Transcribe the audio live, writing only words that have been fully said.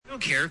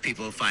don't care if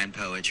people find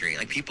poetry.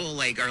 Like, people,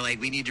 like, are like,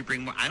 we need to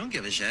bring more. I don't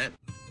give a shit.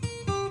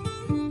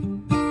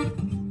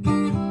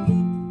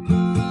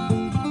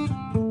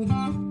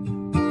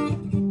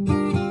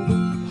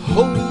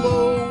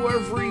 Hello,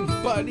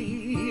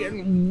 everybody,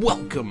 and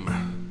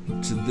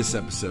welcome to this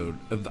episode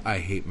of the I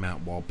Hate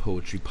Matt Wall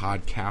Poetry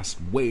Podcast,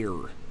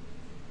 where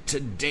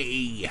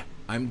today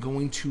I'm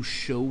going to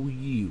show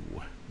you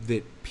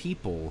that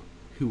people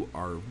who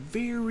are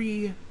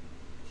very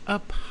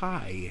up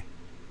high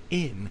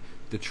in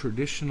the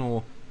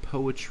traditional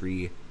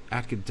poetry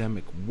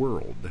academic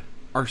world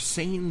are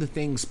saying the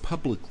things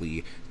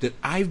publicly that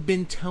I've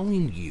been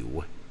telling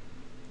you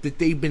that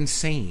they've been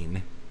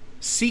saying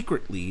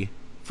secretly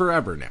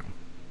forever now.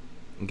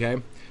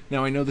 Okay?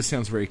 Now, I know this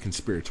sounds very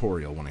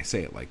conspiratorial when I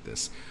say it like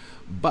this,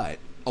 but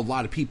a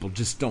lot of people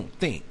just don't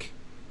think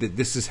that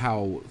this is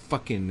how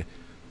fucking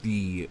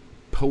the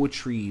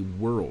poetry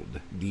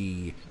world,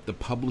 the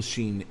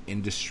publishing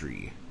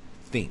industry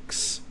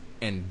thinks.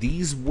 And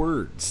these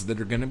words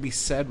that are going to be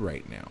said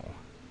right now,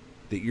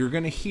 that you're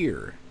going to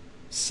hear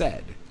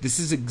said, this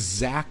is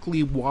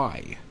exactly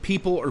why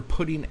people are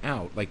putting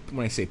out, like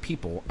when I say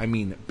people, I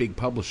mean big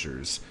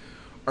publishers,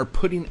 are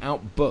putting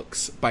out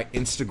books by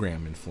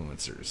Instagram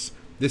influencers.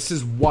 This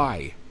is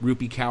why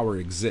Rupi Kaur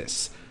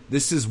exists.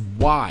 This is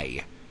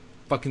why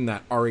fucking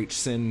that R.H.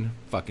 Sin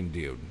fucking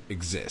dude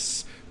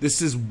exists.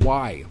 This is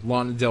why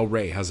Lana Del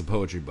Rey has a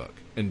poetry book.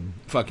 And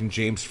fucking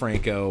James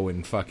Franco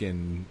and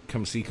fucking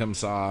Come See Come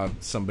Saw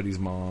Somebody's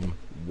Mom,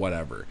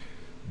 whatever.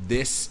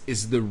 This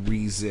is the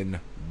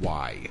reason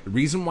why. The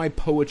reason why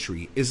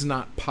poetry is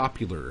not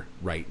popular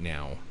right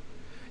now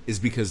is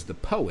because the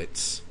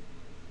poets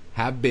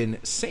have been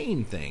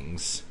saying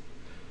things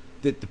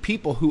that the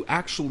people who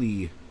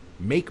actually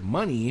make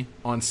money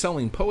on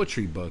selling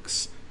poetry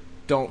books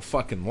don't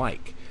fucking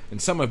like.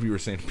 And some of you are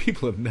saying,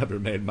 people have never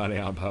made money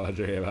on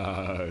poetry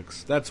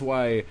books. That's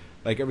why,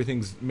 like,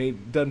 everything's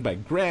done by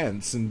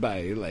grants and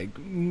by, like,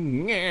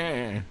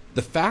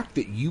 the fact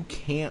that you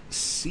can't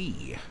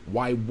see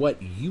why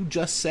what you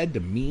just said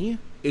to me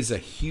is a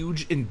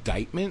huge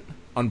indictment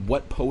on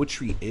what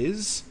poetry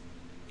is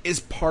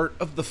part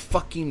of the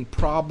fucking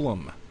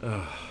problem.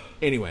 Ugh.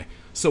 Anyway,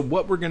 so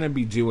what we're going to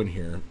be doing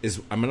here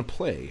is I'm going to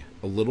play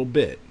a little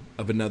bit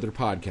of another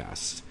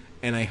podcast,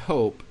 and I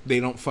hope they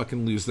don't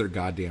fucking lose their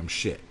goddamn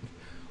shit.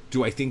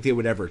 Do I think they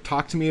would ever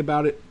talk to me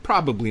about it?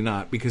 Probably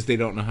not, because they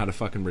don't know how to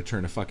fucking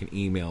return a fucking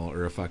email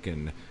or a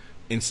fucking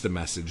Insta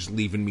message,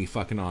 leaving me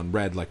fucking on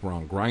red like we're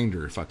on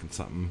Grindr or fucking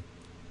something.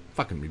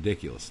 Fucking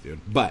ridiculous,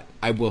 dude. But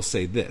I will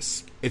say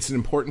this. It's an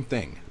important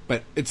thing.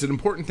 But it's an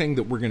important thing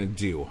that we're going to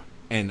do.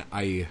 And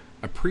I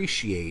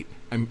appreciate,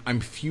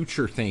 I'm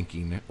future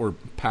thinking, or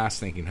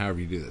past thinking, however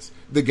you do this,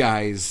 the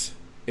guys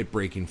at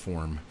Breaking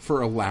Form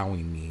for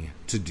allowing me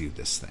to do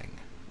this thing.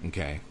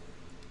 Okay?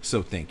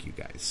 So thank you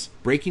guys.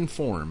 Breaking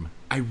Form,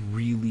 I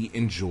really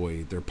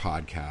enjoy their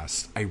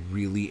podcast. I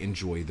really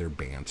enjoy their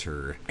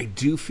banter. I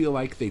do feel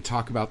like they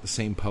talk about the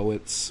same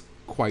poets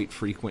quite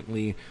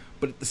frequently,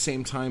 but at the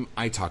same time,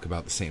 I talk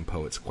about the same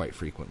poets quite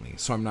frequently.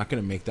 So I'm not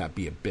going to make that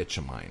be a bitch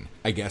of mine.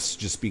 I guess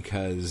just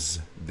because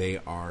they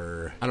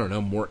are, I don't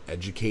know, more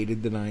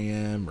educated than I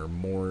am, or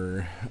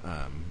more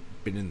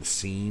been in the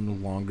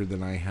scene longer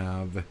than I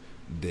have,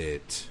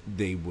 that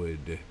they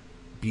would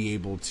be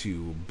able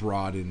to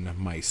broaden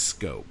my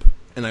scope.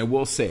 And I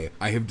will say,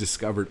 I have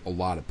discovered a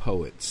lot of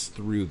poets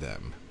through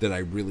them that I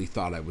really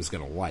thought I was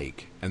going to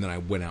like, and then I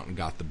went out and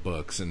got the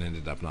books and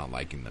ended up not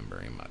liking them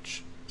very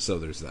much. So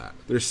there's that.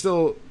 There's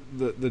still,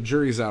 the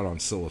jury's out on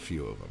still a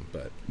few of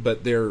them,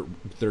 but they're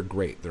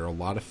great. They're a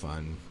lot of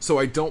fun. So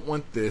I don't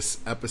want this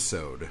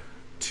episode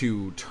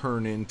to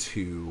turn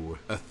into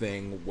a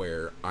thing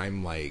where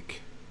I'm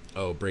like,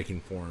 oh,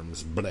 Breaking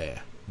Form's bleh.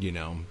 You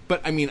know,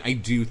 but I mean, I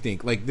do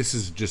think, like, this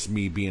is just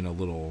me being a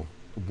little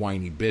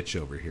whiny bitch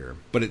over here,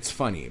 but it's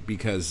funny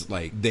because,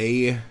 like,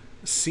 they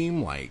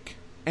seem like,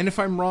 and if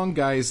I'm wrong,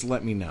 guys,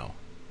 let me know.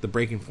 The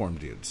Breaking Form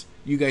dudes,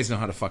 you guys know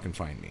how to fucking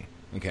find me,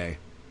 okay?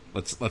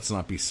 Let's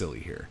not be silly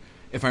here.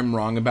 If I'm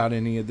wrong about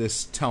any of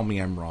this, tell me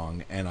I'm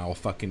wrong, and I'll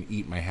fucking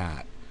eat my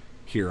hat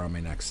here on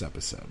my next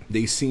episode.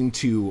 They seem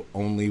to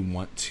only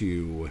want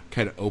to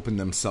kind of open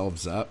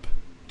themselves up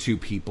to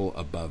people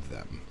above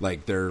them,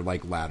 like they're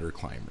like ladder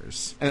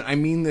climbers. And I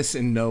mean this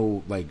in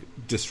no like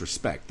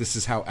disrespect. This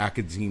is how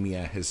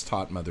academia has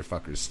taught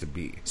motherfuckers to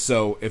be.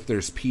 So if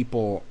there's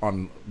people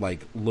on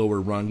like lower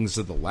rungs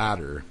of the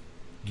ladder,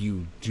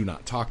 you do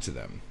not talk to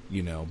them,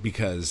 you know,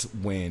 because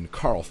when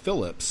Carl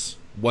Phillips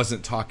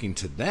wasn't talking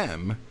to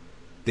them,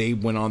 they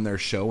went on their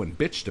show and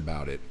bitched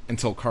about it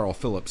until Carl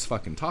Phillips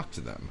fucking talked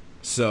to them.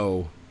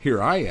 So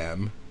here I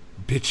am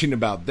bitching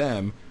about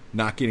them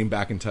not getting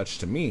back in touch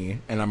to me,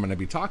 and I'm going to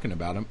be talking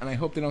about them, and I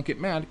hope they don't get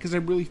mad, because I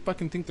really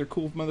fucking think they're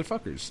cool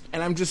motherfuckers.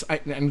 And I just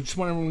want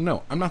everyone to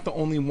know, I'm not the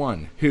only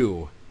one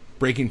who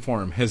Breaking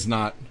Form has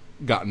not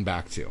gotten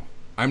back to.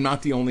 I'm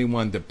not the only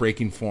one that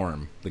Breaking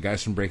Form, the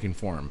guys from Breaking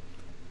Form,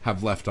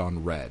 have left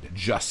on red.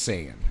 Just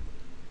saying.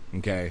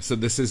 Okay? So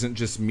this isn't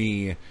just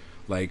me,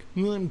 like,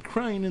 I'm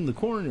crying in the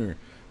corner.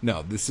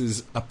 No, this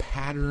is a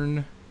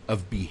pattern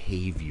of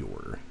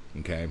behavior.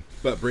 Okay,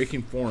 but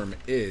Breaking Form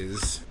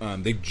is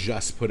they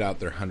just put out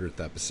their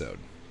 100th episode.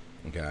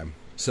 Okay,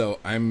 so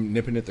I'm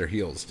nipping at their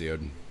heels,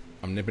 dude.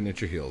 I'm nipping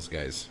at your heels,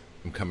 guys.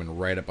 I'm coming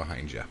right up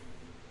behind you.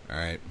 All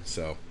right,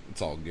 so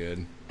it's all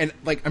good. And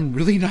like, I'm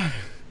really not.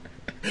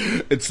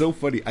 It's so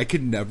funny. I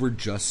could never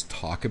just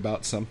talk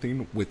about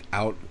something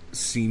without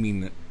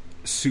seeming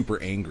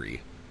super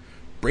angry.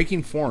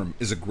 Breaking Form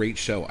is a great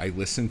show. I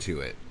listen to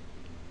it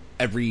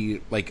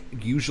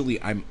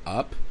usually I'm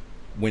up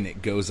when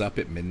it goes up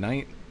at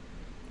midnight,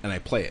 and I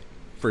play it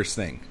first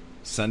thing.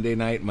 Sunday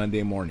night,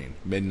 Monday morning,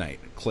 midnight,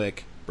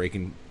 click,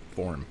 Breaking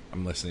Form.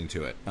 I'm listening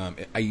to it.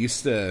 I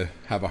used to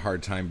have a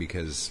hard time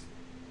because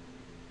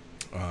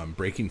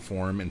Breaking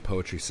Form and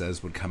Poetry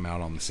Says would come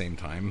out on the same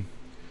time,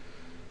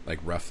 like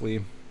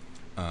roughly.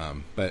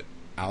 But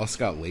Alice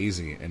got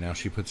lazy, and now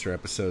she puts her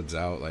episodes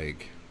out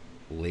like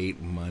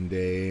late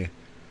Monday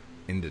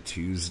into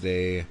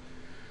Tuesday.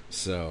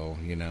 So,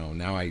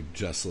 now I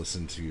just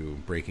listen to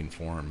Breaking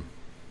Form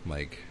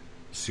like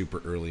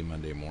super early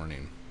Monday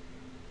morning.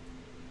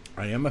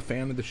 I am a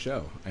fan of the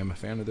show. I am a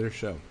fan of their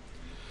show.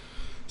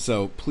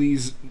 So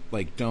please,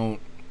 don't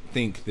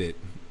think that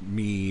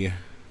me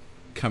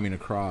coming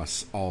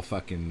across all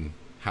fucking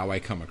how I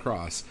come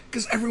across,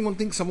 because everyone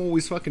thinks I'm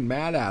always fucking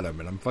mad at them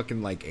and I'm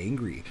fucking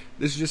angry.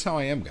 This is just how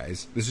I am,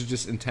 guys. This is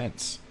just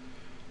intense.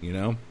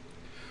 The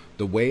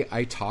way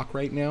I talk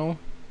right now,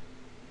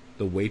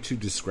 the way to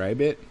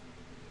describe it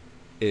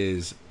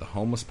is the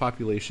homeless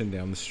population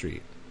down the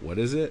street. What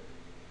is it?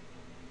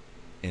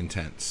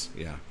 Intense.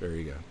 Yeah, there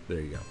you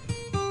go.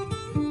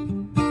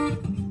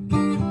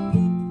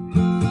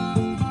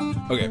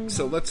 Okay,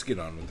 so let's get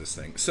on with this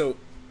thing. So,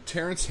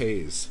 Terrance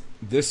Hayes,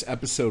 this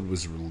episode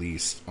was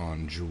released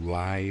on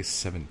July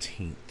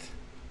 17th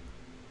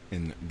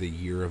in the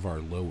year of our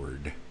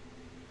Lord,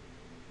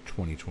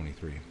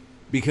 2023.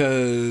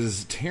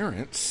 Because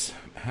Terrance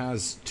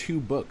has 2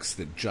 books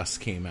that just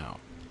came out.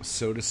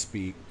 So to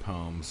Speak,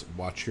 Poems,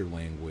 Watch Your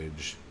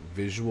Language,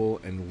 Visual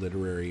and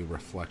Literary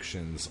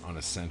Reflections on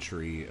a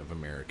Century of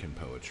American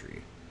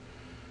Poetry.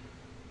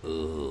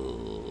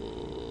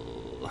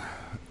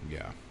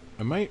 Yeah.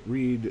 I might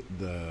read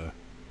the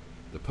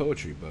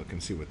poetry book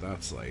and see what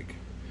that's like.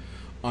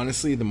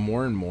 Honestly, the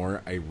more and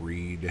more I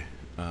read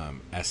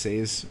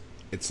essays,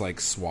 it's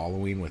like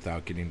swallowing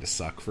without getting to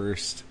suck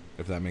first,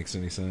 if that makes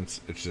any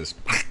sense. It's just...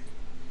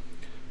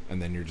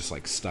 and then you're just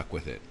stuck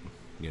with it,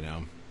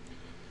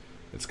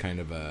 It's kind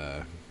of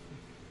a...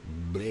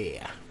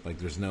 bleh.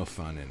 There's no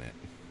fun in it.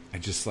 I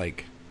just I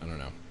don't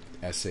know.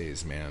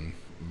 Essays, man.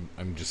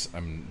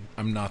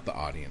 I'm not the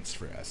audience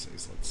for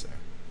essays, let's say.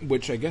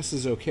 Which I guess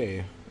is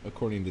okay,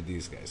 according to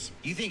these guys.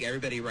 You think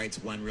everybody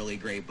writes one really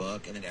great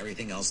book and then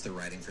everything else they're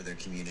writing for their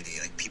community,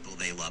 like people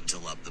they love to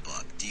love the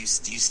book? Do you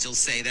still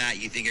say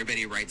that? You think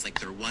everybody writes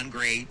their one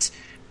great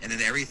and then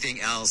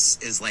everything else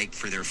is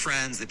for their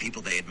friends, the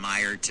people they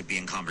admire, to be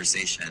in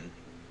conversation?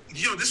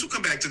 This will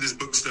come back to this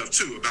book stuff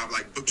too, about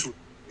book tours.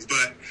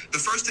 But the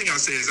first thing I'll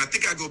say is I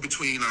think I go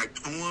between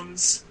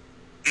poems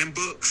and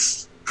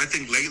books. I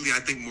think lately I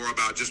think more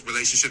about just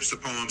relationships to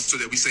poems, so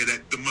that we say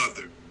that the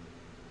mother.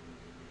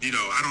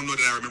 I don't know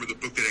that I remember the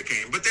book that it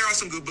came, but there are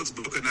some good books,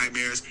 Book of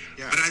Nightmares.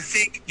 Yeah. But I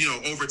think,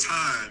 over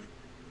time,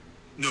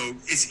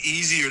 it's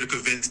easier to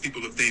convince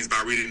people of things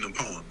by reading them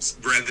poems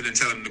rather than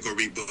telling them to go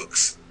read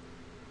books.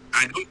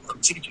 I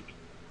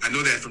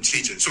know that from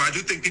teaching. So I do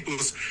think people.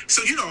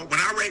 So when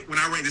I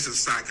rate, this is a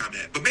side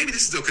comment, but maybe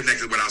this is still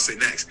connected to what I'll say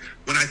next.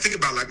 When I think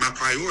about my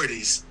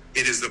priorities,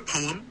 it is the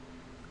poem,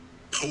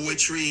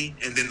 poetry,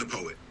 and then the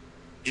poet.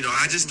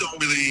 I just don't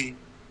really.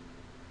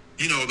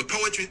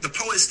 The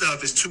poet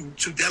stuff is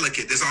too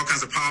delicate. There's all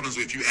kinds of problems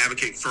if you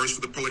advocate first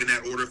for the poet in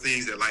that order of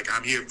things. That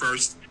I'm here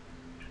first.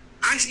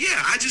 I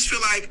just feel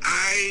like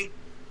I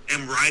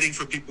am writing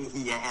for people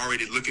who are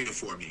already looking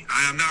for me.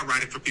 I am not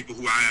writing for people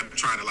who I am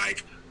trying to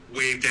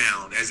wave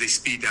down as they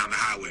speed down the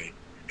highway.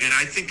 And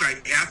I think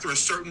after a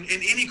certain,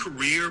 in any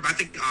career, I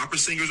think opera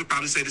singers would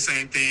probably say the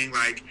same thing.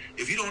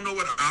 If you don't know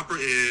what opera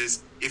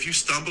is, if you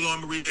stumble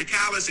on Maria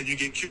Callas and you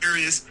get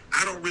curious,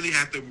 I don't really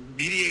have to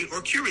mediate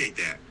or curate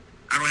that.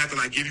 I don't have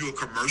to give you a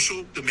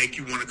commercial to make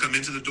you want to come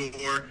into the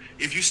door.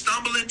 If you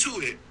stumble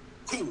into it,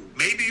 cool.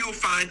 Maybe you'll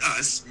find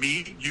us,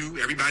 me, you,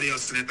 everybody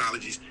else in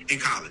anthologies in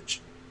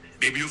college.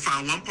 Maybe you'll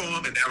find one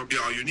poem and that'll be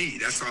all you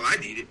need. That's all I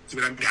needed.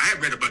 I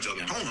have read a bunch of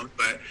other poems,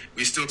 but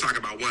we still talk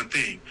about one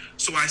thing.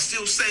 So I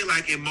still say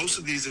in most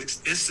of these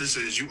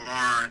instances, you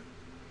are,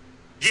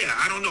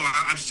 I don't know.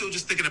 I'm still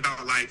just thinking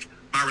about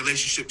my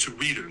relationship to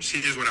readers.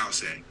 Here's what I'll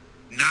say.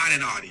 Not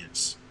an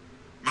audience.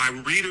 My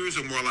readers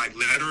are more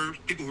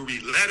people who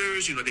read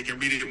letters. They can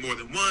read it more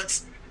than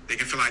once. They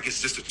can feel like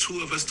it's just the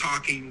two of us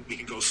talking. We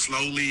can go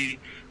slowly.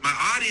 My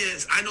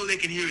audience, I know they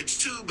can hear it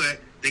too,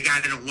 but they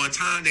got it at one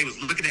time. They was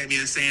looking at me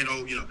and saying,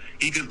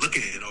 he good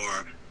looking,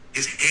 or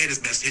his head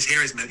is messed, his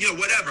hair is messed,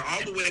 whatever.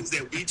 All the ways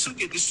that we too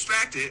get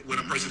distracted when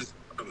a person is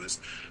in front of us.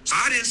 So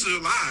audiences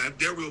are live.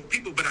 They're real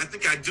people, but I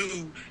think I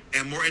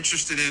am more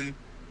interested in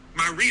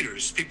my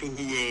readers, people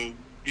who will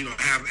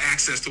have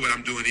access to what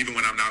I'm doing even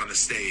when I'm not on the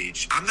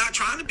stage. I'm not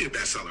trying to be a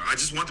bestseller. I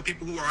just want the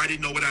people who already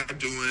know what I'm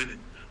doing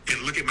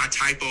and look at my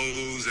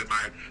typos and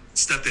my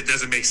stuff that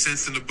doesn't make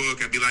sense in the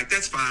book and be like,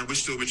 that's fine, we're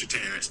still Richard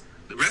Terrance.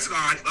 The rest of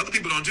other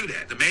people don't do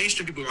that. The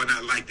mainstream people are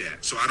not like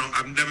that. So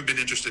I've never been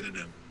interested in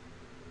them.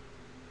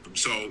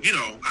 So,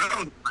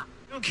 I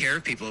don't care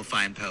if people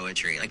find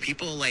poetry. Like,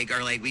 people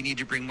are like, we need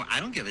to bring more. I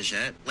don't give a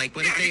shit. Like,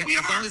 what if they,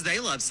 as long as they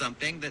love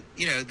something, that,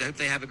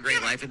 they have a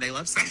great life and they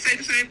love something. I say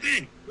the same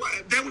thing.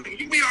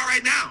 We are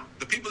right now.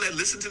 The people that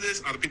listen to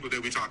this are the people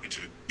that we're talking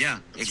to. Yeah,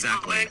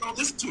 exactly. I ain't gonna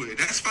listen to it.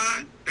 That's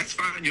fine. That's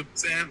fine. You know what I'm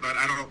saying? But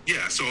I don't,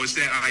 yeah. So it's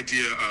that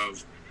idea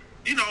of,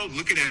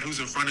 looking at who's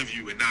in front of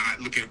you and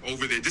not looking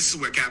over there. This is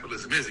where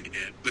capitalism is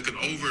again. Looking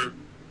over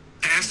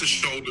past the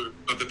shoulder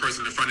of the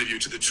person in front of you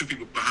to the two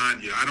people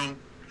behind you.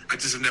 I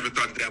just have never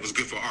thought that was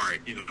good for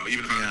art, even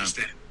if I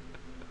understand.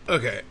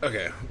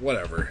 Okay,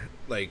 whatever.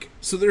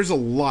 So there's a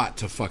lot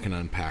to fucking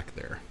unpack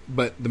there.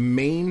 But the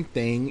main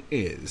thing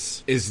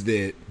is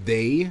that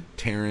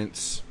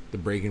Terrance, the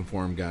Breaking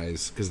Form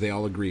guys, because they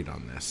all agreed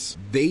on this,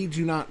 they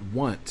do not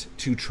want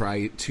to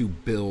try to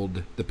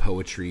build the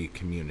poetry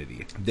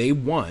community. They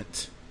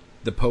want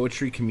the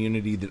poetry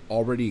community that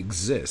already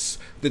exists,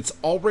 that's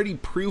already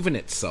proven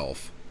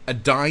itself a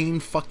dying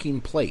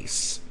fucking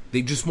place.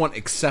 They just want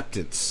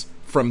acceptance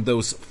from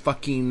those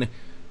fucking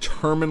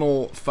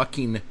terminal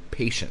fucking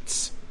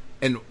patients.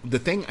 And the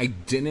thing I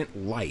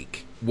didn't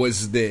like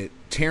was that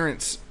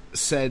Terrance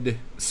said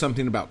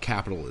something about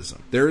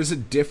capitalism. There is a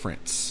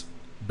difference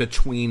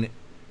between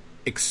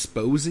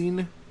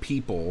exposing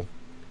people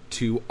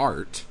to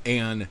art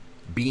and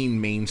being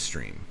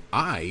mainstream.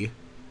 I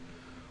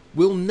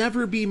will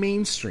never be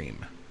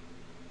mainstream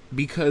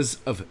because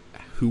of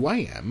who I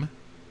am,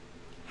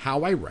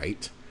 how I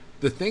write,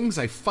 the things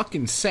I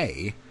fucking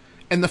say,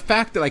 and the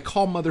fact that I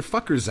call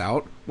motherfuckers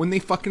out when they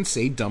fucking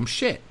say dumb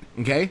shit,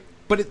 okay?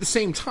 But at the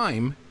same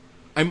time,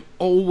 I'm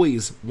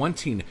always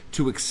wanting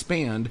to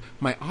expand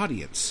my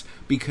audience,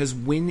 because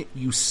when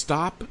you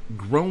stop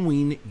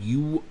growing,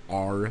 you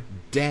are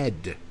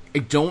dead. I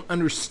don't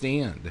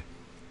understand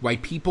why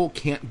people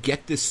can't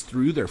get this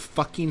through their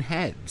fucking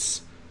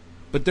heads.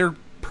 But they're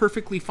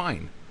perfectly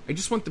fine. I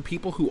just want the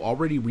people who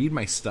already read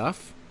my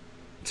stuff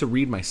to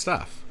read my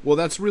stuff. Well,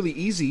 that's really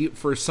easy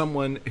for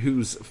someone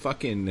who's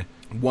fucking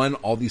won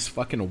all these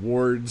fucking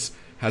awards,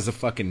 has a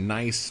fucking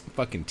nice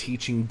fucking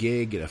teaching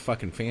gig at a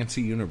fucking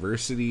fancy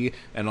university,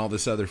 and all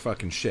this other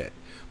fucking shit.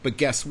 But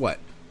guess what?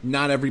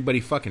 Not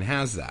everybody fucking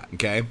has that,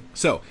 okay?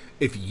 So,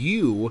 if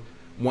you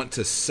want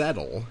to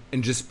settle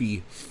and just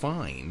be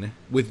fine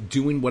with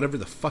doing whatever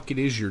the fuck it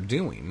is you're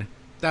doing,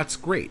 that's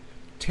great.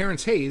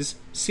 Terrance Hayes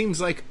seems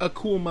like a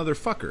cool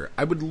motherfucker.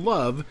 I would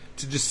love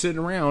to just sit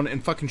around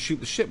and fucking shoot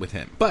the shit with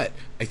him. But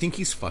I think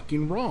he's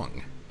fucking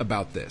wrong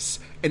about this.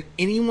 And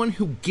anyone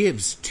who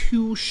gives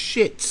two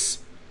shits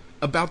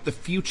about the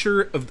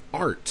future of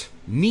art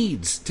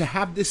needs to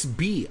have this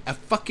be a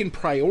fucking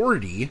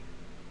priority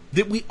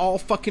that we all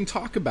fucking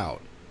talk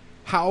about.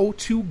 How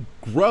to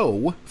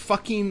grow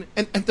fucking...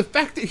 And the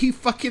fact that he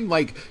fucking,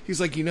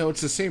 he's like,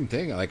 it's the same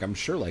thing. I'm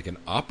sure, an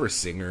opera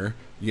singer,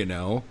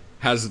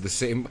 has the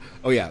same...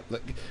 Oh, yeah.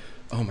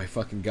 Oh, my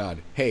fucking God.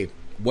 Hey,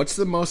 what's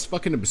the most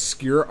fucking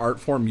obscure art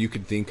form you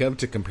could think of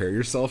to compare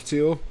yourself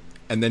to?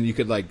 And then you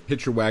could,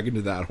 hitch your wagon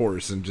to that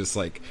horse and just,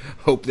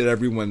 hope that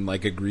everyone,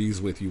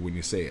 agrees with you when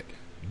you say it.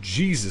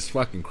 Jesus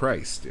fucking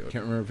Christ, dude. I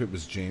can't remember if it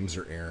was James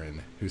or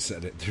Aaron who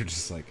said it. They're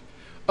just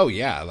oh,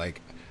 yeah,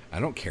 I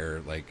don't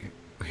care,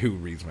 who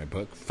reads my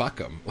book. Fuck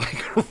them.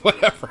 Or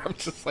whatever. I'm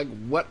just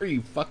what are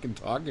you fucking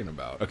talking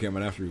about? Okay, I'm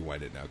gonna have to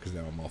rewind it now, because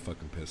now I'm all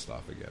fucking pissed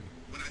off again.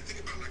 When I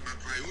think about, my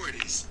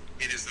priorities,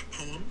 it is the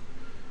poem.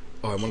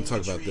 Oh, I want to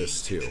talk about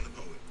this, too.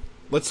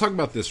 Let's talk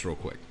about this real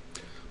quick.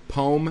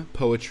 Poem,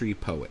 poetry,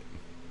 poet.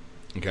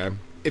 Okay?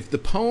 If the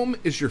poem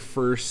is your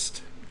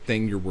first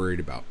thing you're worried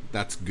about,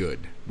 that's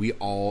good. We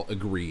all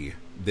agree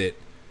that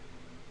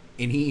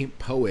any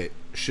poet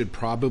should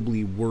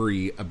probably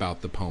worry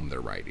about the poem they're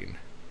writing,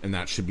 and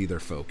that should be their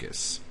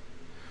focus.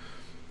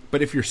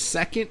 But if your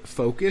second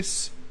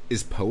focus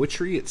is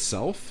poetry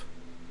itself,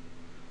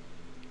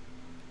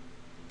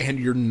 and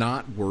you're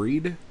not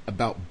worried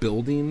about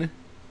building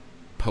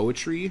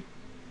poetry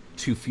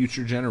to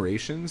future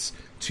generations,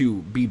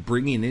 to be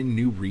bringing in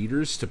new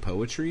readers to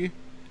poetry,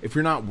 if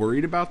you're not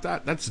worried about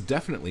that, that's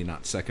definitely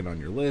not second on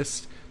your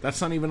list. That's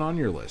not even on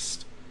your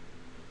list.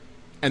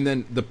 And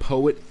then the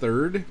poet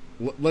third,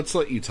 let's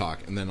let you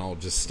talk, and then I'll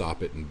just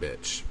stop it and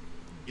bitch.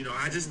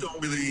 I just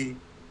don't really...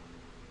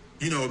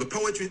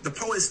 the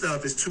poet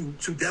stuff is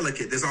too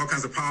delicate. There's all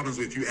kinds of problems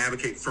with if you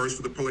advocate first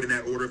for the poet in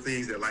that order of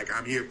things. That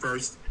I'm here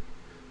first.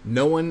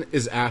 No one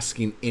is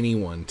asking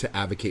anyone to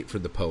advocate for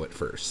the poet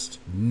first.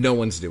 No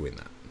one's doing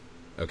that.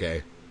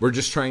 Okay? We're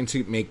just trying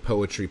to make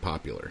poetry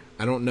popular.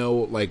 I don't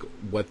know,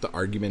 what the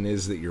argument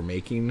is that you're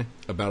making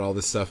about all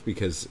this stuff,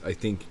 because I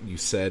think you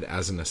said,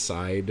 as an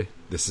aside,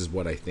 this is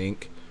what I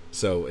think.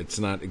 So it's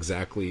not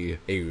exactly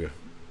a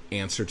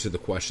answer to the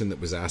question that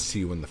was asked to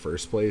you in the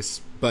first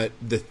place. But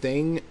the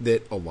thing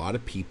that a lot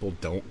of people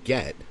don't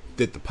get,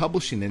 that the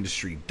publishing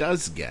industry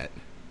does get,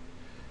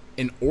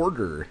 in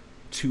order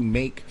to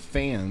make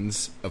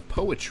fans of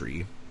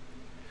poetry,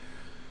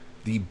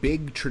 the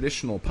big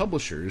traditional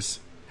publishers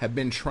have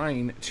been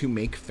trying to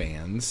make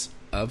fans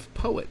of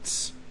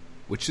poets,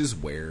 which is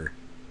where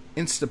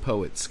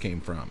Instapoets came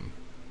from.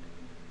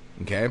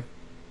 Okay?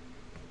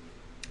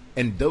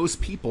 And those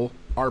people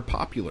are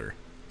popular.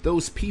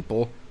 Those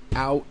people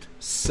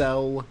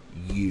outsell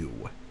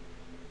you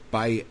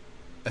by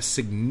a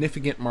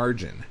significant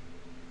margin.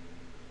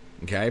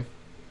 Okay?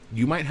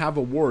 You might have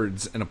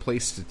awards and a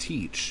place to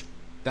teach.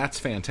 That's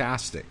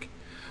fantastic.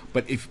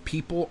 But if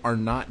people are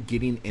not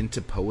getting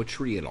into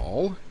poetry at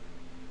all,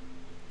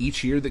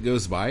 each year that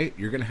goes by,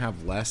 you're going to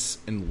have less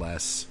and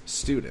less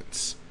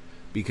students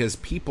because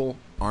people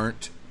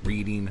aren't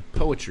reading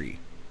poetry.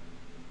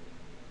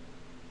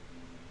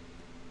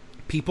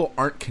 People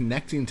aren't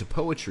connecting to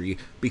poetry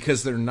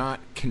because they're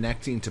not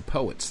connecting to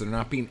poets. They're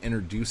not being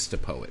introduced to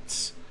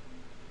poets.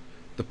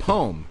 The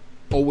poem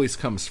always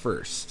comes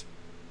first.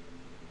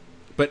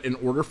 But in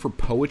order for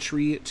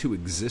poetry to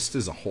exist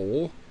as a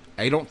whole,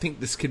 I don't think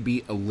this could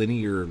be a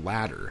linear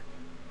ladder.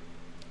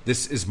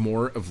 This is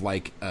more of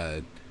like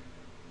a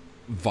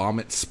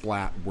vomit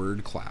splat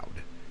word cloud.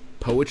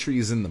 Poetry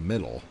is in the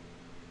middle.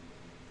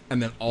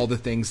 And then all the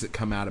things that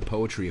come out of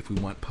poetry, if we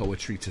want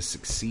poetry to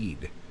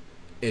succeed,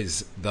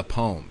 is the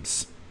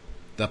poems,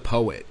 the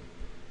poet,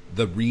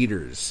 the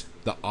readers,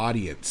 the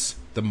audience,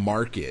 the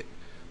market,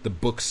 the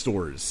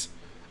bookstores,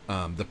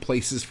 the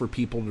places for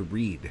people to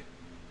read,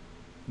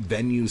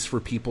 venues for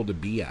people to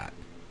be at,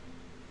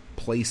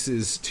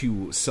 places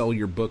to sell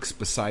your books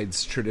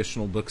besides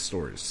traditional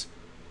bookstores.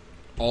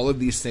 All of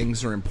these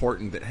things are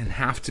important that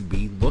have to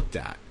be looked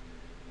at.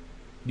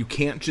 You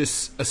can't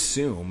just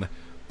assume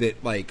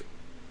that, like,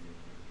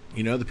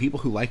 you know, the people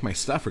who like my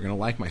stuff are going to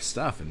like my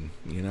stuff, and,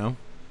 you know,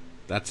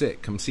 that's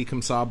it. Come see,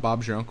 come saw,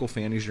 Bob's your uncle,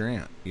 Fanny's your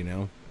aunt, you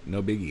know,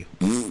 no biggie.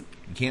 You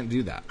can't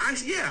do that. I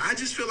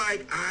just feel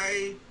like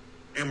I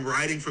am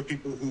writing for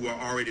people who are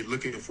already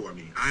looking for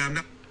me.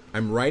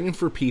 I'm writing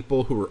for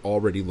people who are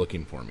already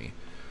looking for me.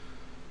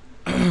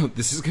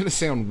 This is going to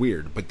sound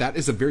weird, but that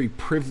is a very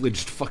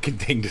privileged fucking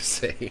thing to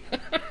say.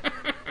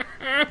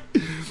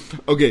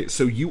 Okay,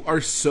 so you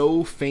are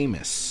so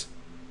famous,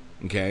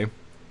 okay,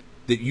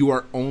 that you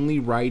are only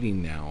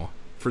writing now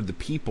for the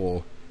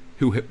people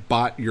who have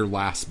bought your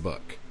last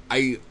book.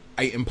 I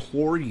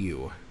implore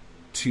you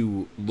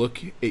to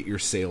look at your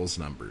sales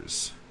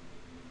numbers,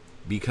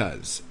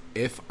 because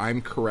if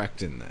I'm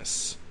correct in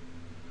this,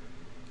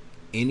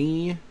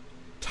 any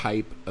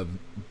type of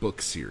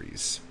book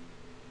series,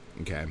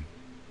 okay,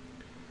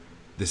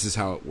 this is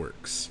how it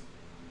works.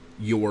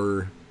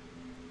 Your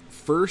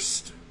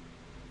first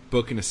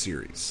book in a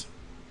series,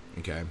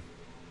 okay,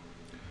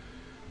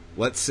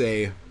 let's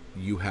say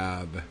you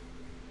have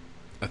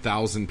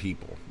 1,000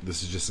 people.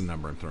 This is just a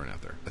number I'm throwing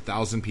out there.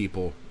 1,000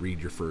 people read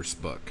your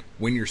first book.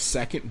 When your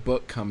second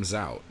book comes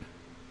out,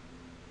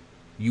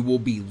 you will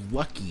be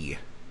lucky,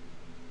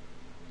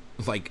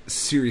 like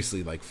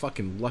seriously, like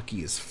fucking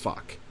lucky as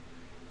fuck,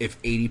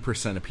 if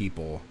 80% of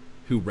people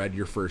who read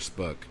your first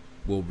book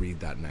will read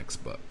that next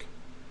book.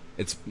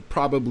 It's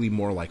probably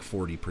more like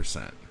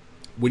 40%.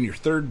 When your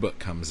third book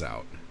comes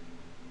out,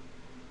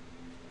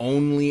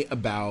 only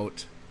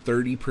about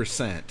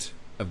 30%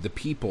 of the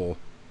people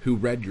who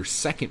read your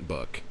second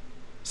book,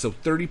 so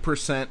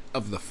 30%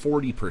 of the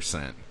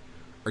 40%,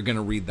 are going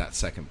to read that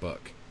second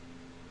book.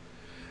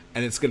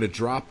 And it's going to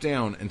drop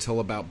down until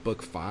about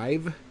book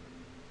 5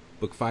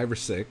 or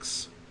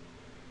 6,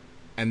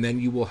 and then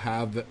you will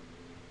have,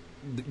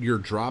 your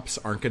drops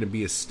aren't going to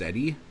be as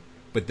steady,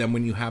 but then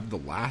when you have the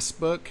last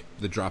book,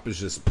 the drop is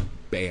just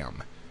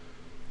bam.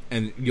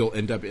 And you'll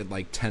end up at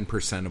like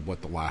 10% of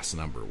what the last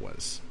number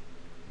was.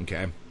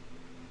 Okay?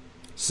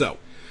 So,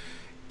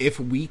 if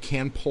we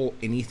can pull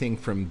anything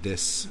from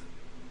this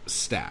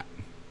stat,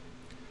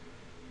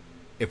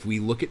 if we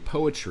look at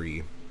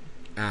poetry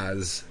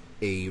as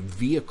a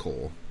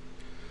vehicle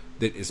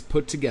that is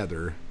put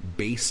together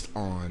based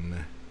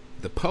on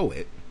the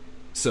poet,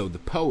 so the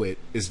poet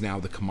is now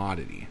the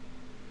commodity.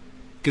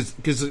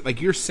 Because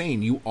like you're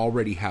saying, you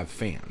already have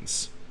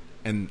fans.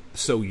 And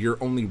so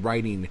you're only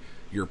writing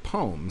your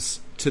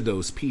poems to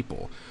those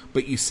people.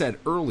 But you said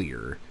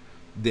earlier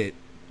that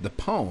the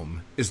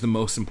poem is the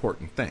most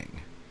important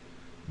thing.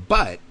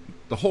 But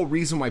the whole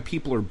reason why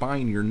people are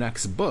buying your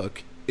next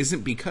book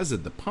isn't because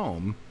of the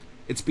poem.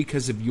 It's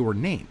because of your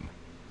name.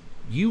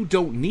 You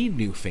don't need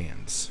new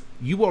fans.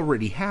 You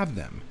already have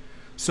them.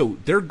 So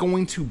they're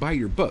going to buy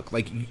your book.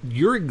 Like,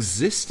 your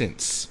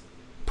existence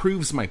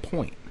proves my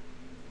point.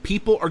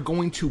 People are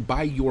going to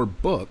buy your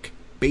book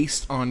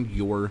based on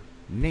your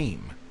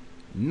name,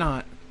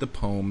 not the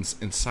poems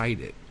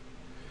inside it.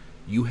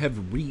 You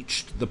have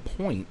reached the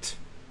point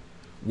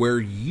where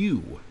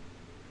you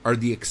are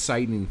the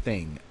exciting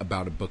thing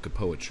about a book of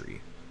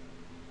poetry.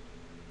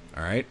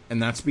 All right?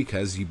 And that's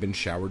because you've been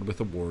showered with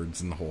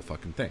awards and the whole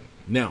fucking thing.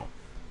 Now,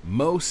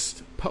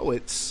 most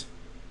poets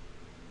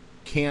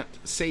can't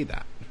say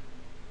that.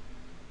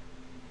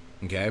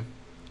 Okay?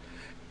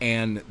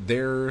 And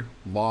their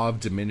law of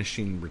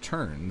diminishing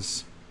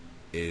returns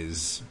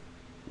is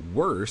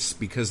worse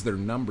because their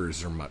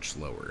numbers are much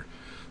lower.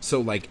 So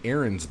like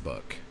Aaron's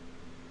book,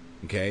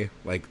 okay,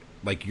 like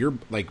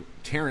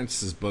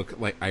Terrance's book,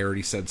 like I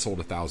already said, sold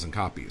 1,000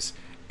 copies.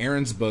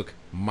 Aaron's book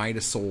might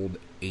have sold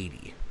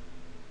 80.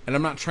 And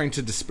I'm not trying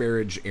to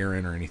disparage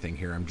Aaron or anything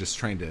here. I'm just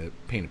trying to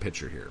paint a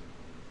picture here.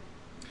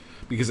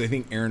 Because I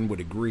think Aaron would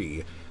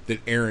agree that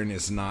Aaron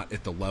is not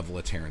at the level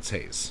of Terrance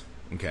Hayes.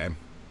 Okay?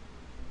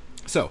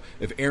 So,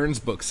 if Aaron's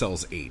book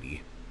sells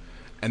 80,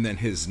 and then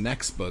his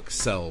next book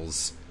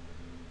sells,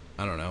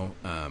 I don't know,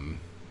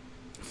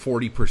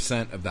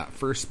 40% of that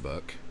first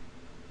book,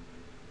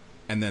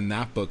 and then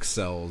that book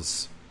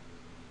sells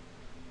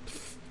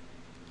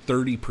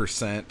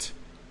 30%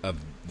 of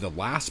the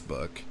last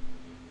book,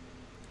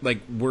 like,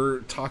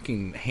 we're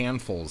talking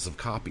handfuls of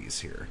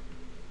copies here.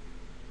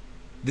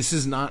 This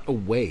is not a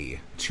way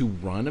to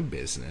run a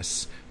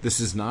business. This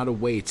is not a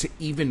way to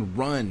even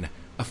run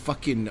a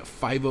fucking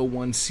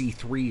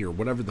 501c3 or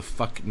whatever the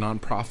fuck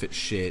nonprofit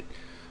shit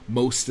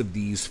most of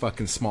these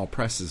fucking small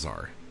presses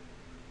are.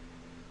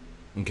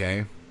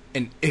 Okay?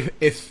 And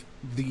if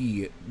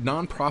the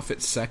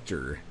nonprofit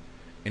sector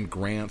and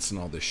grants and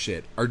all this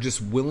shit are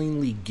just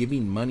willingly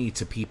giving money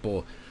to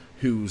people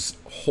whose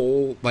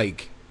whole,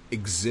 like,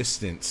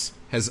 existence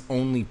has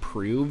only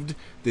proved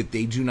that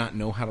they do not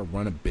know how to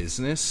run a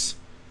business,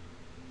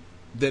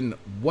 then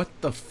what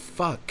the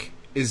fuck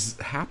is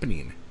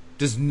happening?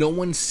 Does no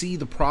one see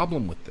the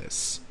problem with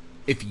this?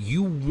 If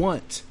you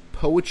want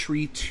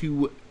poetry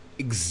to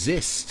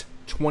exist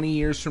 20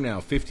 years from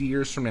now, 50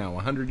 years from now,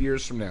 100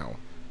 years from now,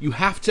 you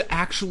have to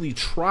actually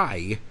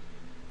try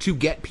to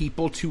get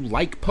people to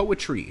like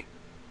poetry.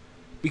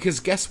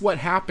 Because guess what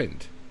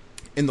happened?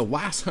 In the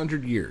last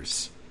 100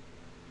 years,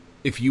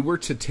 if you were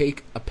to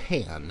take a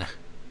pan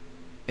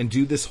and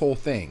do this whole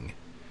thing,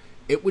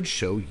 it would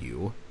show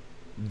you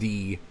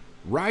the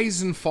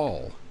rise and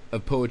fall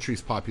of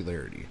poetry's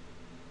popularity.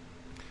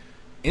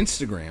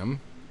 Instagram,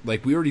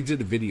 like, we already did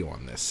a video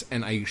on this,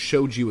 and I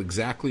showed you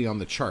exactly on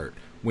the chart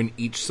when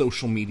each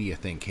social media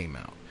thing came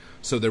out.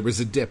 So there was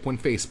a dip when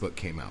Facebook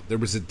came out. There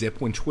was a dip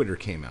when Twitter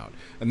came out.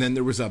 And then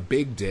there was a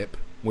big dip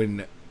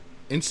when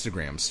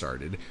Instagram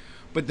started.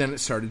 But then it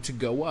started to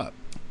go up.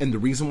 And the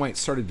reason why it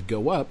started to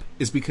go up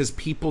is because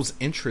people's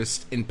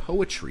interest in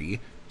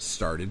poetry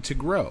started to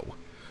grow.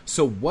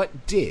 So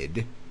what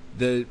did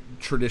the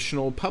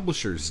traditional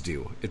publishers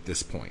do at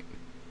this point?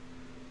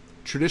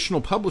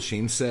 Traditional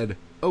publishing said,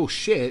 oh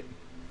shit,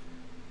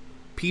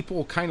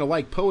 people kind of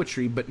like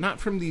poetry, but not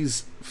from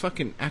these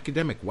fucking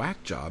academic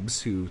whack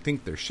jobs who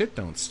think their shit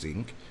don't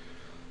stink.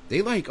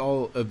 They like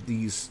all of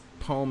these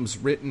poems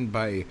written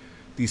by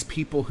these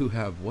people who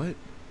have, what,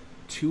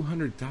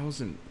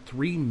 200,000,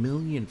 3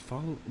 million,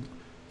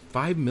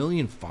 5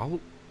 million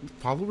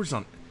followers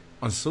on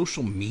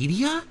social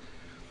media?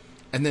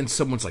 And then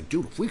someone's like,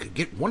 dude, if we could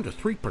get 1 to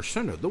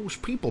 3% of those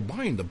people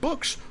buying the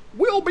books,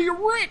 we'll be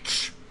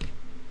rich.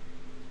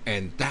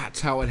 And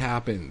that's how it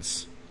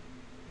happens.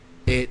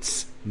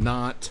 It's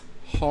not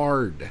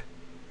hard.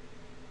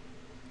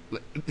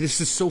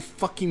 This is so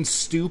fucking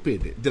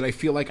stupid that I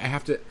feel like I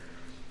have to...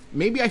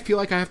 Maybe I feel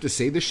like I have to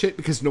say this shit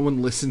because no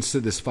one listens to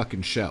this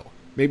fucking show.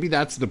 Maybe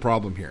that's the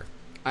problem here.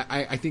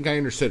 I think I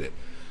understood it.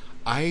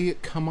 I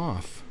come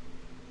off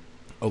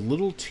a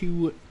little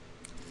too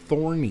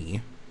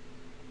thorny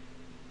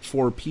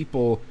for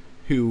people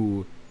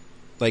who,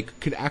 like,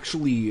 could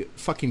actually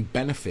fucking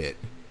benefit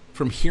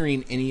from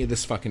hearing any of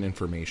this fucking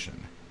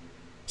information.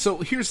 So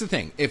here's the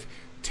thing. If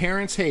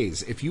Terrance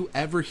Hayes, if you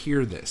ever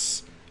hear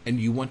this and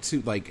you want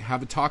to, like,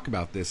 have a talk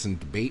about this and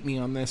debate me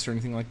on this or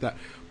anything like that,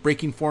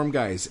 Breaking Form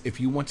guys, if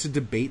you want to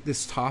debate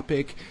this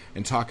topic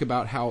and talk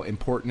about how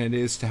important it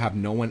is to have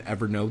no one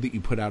ever know that you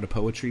put out a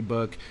poetry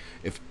book,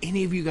 if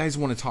any of you guys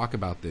want to talk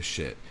about this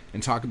shit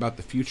and talk about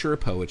the future of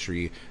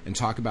poetry and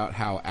talk about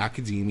how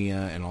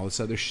academia and all this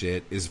other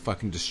shit is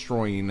fucking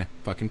destroying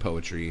fucking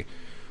poetry,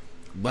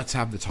 let's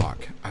have the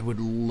talk. I would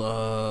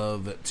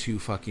love to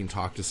fucking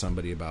talk to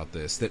somebody about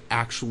this that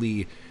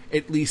actually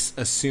at least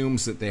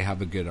assumes that they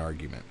have a good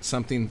argument.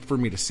 Something for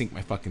me to sink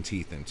my fucking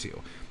teeth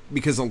into.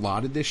 Because a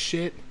lot of this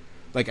shit,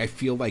 like, I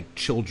feel like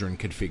children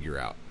could figure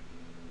out.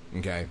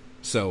 Okay?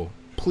 So,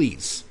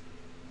 please.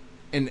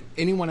 And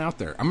anyone out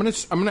there, I'm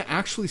gonna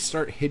actually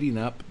start hitting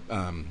up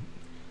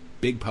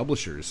big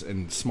publishers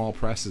and small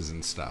presses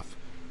and stuff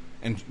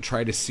and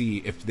try to see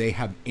if they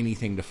have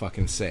anything to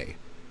fucking say.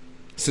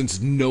 Since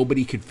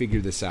nobody could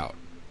figure this out.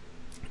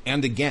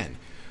 And again,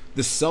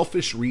 the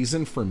selfish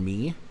reason for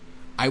me,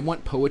 I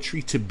want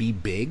poetry to be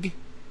big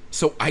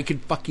so I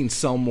could fucking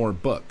sell more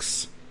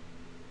books.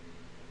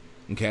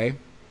 Okay?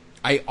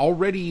 I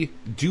already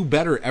do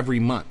better every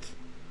month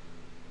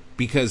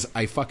because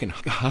I fucking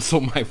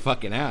hustle my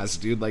fucking ass,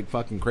 dude, like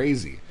fucking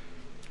crazy.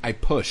 I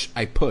push.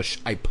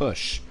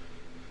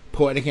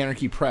 Poetic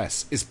Anarchy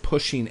Press is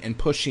pushing and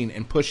pushing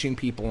and pushing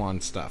people on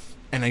stuff.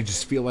 And I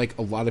just feel like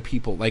a lot of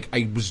people, like,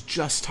 I was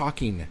just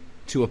talking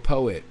to a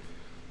poet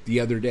the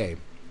other day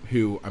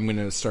who I'm going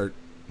to start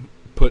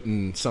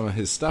putting some of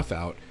his stuff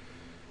out.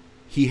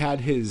 he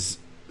had his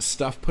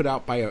stuff put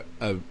out by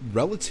a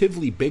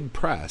relatively big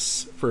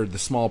press for the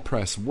small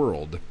press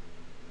world,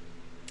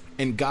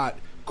 and got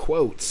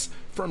quotes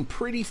from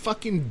pretty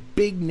fucking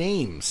big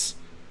names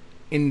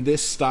in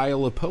this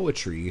style of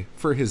poetry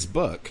for his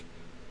book.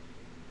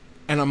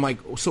 And I'm like,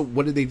 so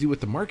what did they do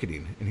with the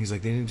marketing? And he's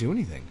like, they didn't do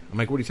anything. I'm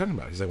like, what are you talking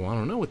about? He's like, well, I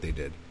don't know what they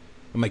did.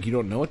 I'm like, you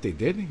don't know what they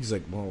did? He's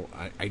like, well,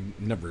 I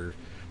never,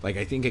 like,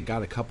 I think it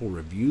got a couple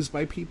reviews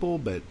by people,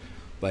 but,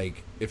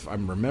 like, if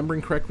I'm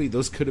remembering correctly,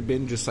 those could have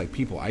been just, like,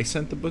 people I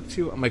sent the book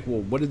to. I'm like,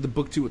 well, what did the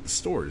book do at the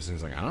stores? And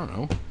he's like, I don't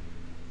know.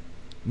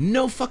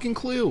 No fucking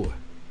clue.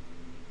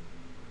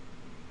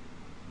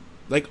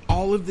 Like,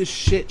 all of this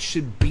shit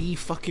should be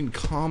fucking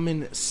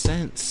common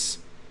sense.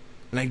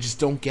 And I just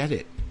don't get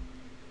it.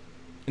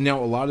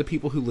 Now, a lot of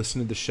people who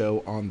listen to the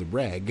show on the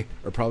reg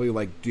are probably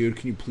like, dude,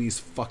 can you please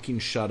fucking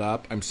shut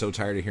up? I'm so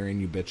tired of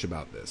hearing you bitch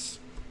about this.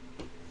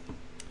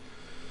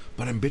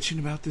 But I'm bitching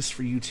about this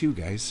for you too,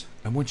 guys.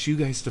 I want you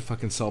guys to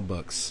fucking sell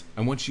books.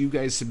 I want you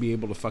guys to be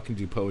able to fucking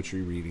do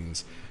poetry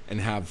readings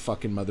and have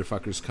fucking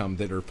motherfuckers come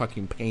that are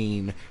fucking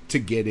paying to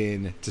get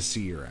in to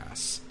see your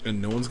ass.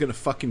 And no one's gonna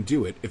fucking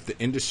do it if the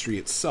industry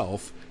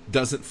itself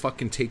doesn't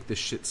fucking take this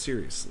shit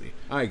seriously.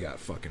 I got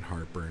fucking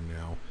heartburn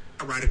now.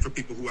 I write it for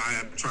people who I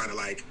am trying to,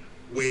 like,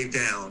 wave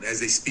down as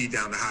they speed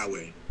down the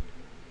highway.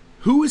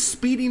 Who is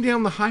speeding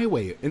down the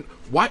highway? And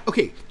why?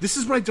 Okay, this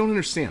is what I don't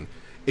understand.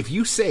 If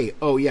you say,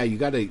 oh yeah, you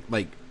gotta,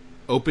 like,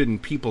 open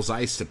people's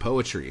eyes to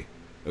poetry,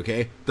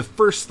 okay? The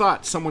first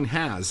thought someone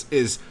has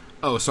is,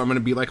 oh, so I'm gonna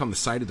be, like, on the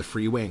side of the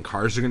freeway and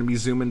cars are gonna be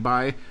zooming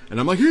by, and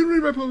I'm like, hey,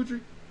 read my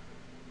poetry.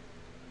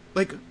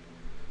 Like,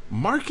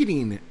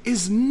 marketing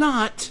is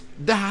not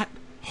that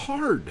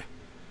hard.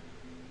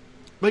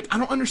 Like, I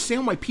don't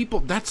understand why people,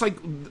 that's like,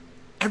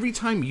 every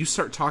time you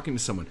start talking to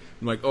someone,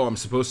 I'm like, oh, I'm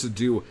supposed to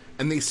do,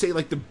 and they say,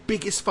 like, the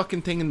biggest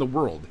fucking thing in the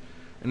world.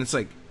 And it's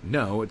like,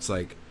 no, it's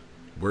like,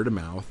 word of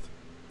mouth,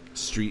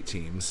 street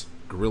teams,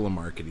 guerrilla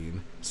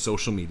marketing,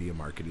 social media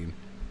marketing,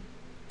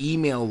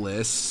 email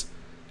lists,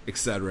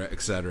 etc.,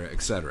 etc.,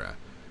 etc.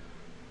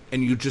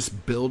 And you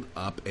just build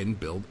up and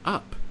build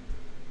up.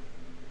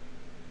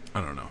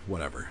 I don't know,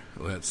 whatever.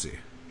 Let's see.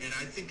 And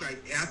I think,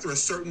 like, after a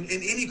certain,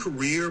 in any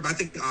career, I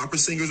think opera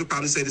singers would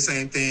probably say the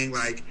same thing.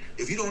 Like,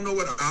 if you don't know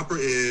what opera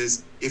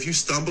is, if you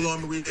stumble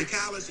on Maria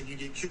Callas and you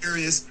get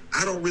curious,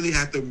 I don't really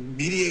have to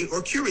mediate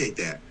or curate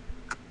that.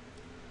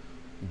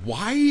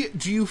 Why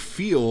do you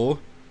feel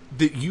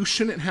that you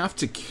shouldn't have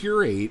to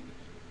curate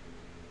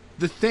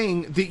the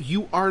thing that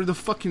you are the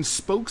fucking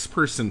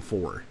spokesperson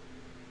for?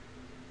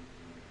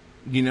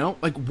 You know?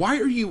 Like, why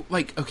are you,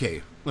 like,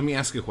 okay, let me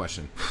ask you a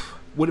question.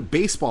 Would a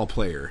baseball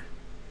player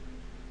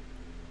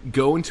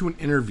go into an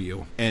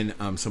interview and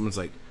someone's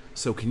like,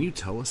 so can you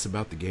tell us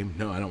about the game?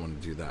 No, I don't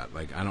want to do that.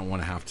 Like, I don't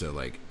want to have to,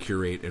 like,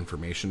 curate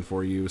information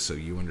for you so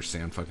you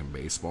understand fucking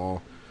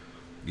baseball.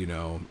 You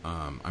know,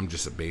 I'm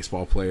just a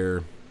baseball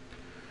player.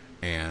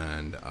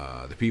 And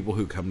the people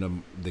who come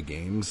to the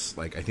games,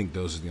 like, I think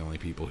those are the only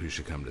people who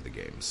should come to the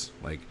games.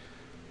 Like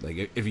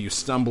if you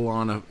stumble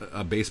on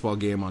a baseball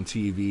game on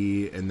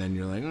TV and then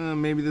you're like, oh,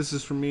 maybe this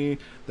is for me,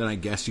 then I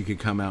guess you could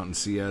come out and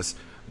see us.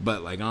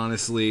 But, like,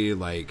 honestly,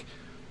 like,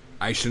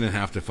 I shouldn't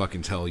have to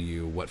fucking tell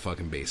you what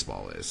fucking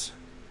baseball is.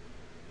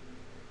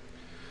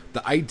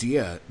 The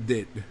idea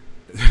that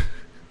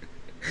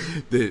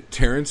that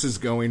Terrance is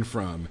going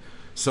from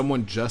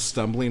someone just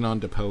stumbling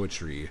onto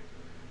poetry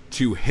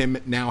to him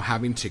now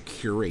having to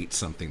curate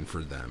something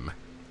for them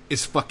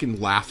is fucking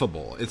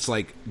laughable. It's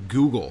like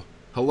Google.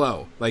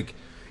 Hello. Like,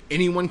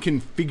 anyone can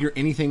figure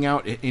anything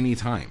out at any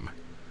time.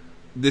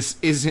 This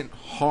isn't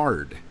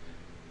hard.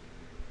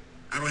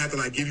 I don't have to,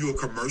 like, give you a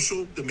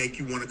commercial to make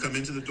you want to come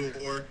into the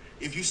door.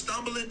 If you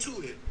stumble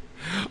into it.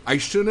 I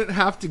shouldn't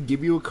have to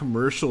give you a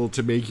commercial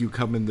to make you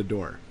come in the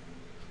door.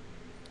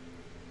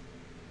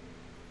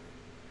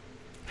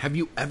 Have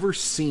you ever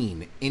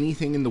seen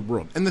anything in the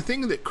world? And the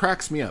thing that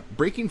cracks me up,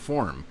 Breaking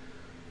Form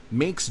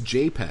makes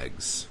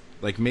JPEGs,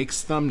 like,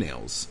 makes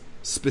thumbnails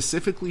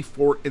specifically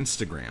for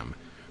Instagram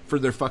for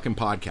their fucking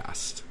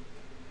podcast.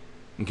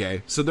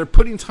 Okay? So they're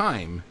putting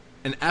time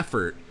and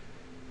effort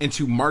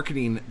into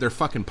marketing their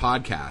fucking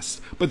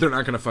podcast, but they're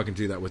not going to fucking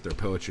do that with their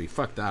poetry.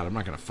 Fuck that. I'm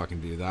not going to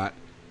fucking do that.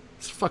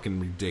 It's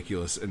fucking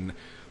ridiculous and,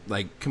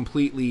 like,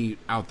 completely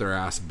out their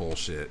ass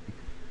bullshit.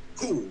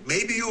 Cool.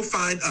 Maybe you'll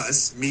find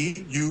us,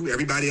 me, you,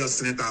 everybody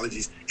else in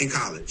anthologies in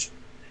college.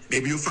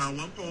 Maybe you'll find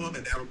one poem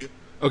and that'll be...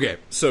 Okay,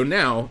 so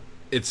now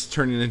it's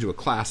turning into a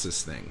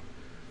classes thing.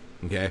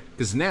 Okay?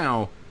 Because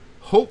now,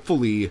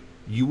 hopefully,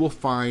 you will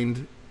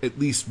find at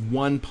least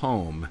one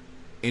poem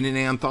in an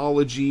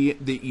anthology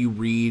that you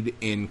read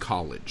in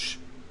college.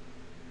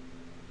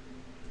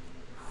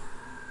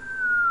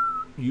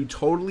 You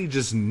totally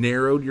just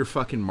narrowed your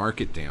fucking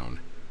market down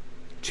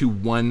to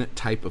one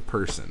type of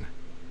person.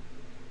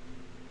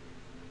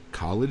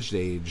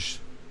 College-age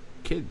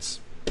kids.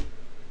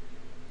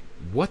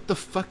 What the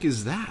fuck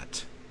is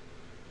that?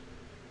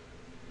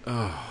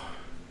 The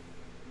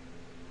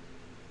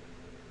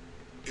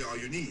all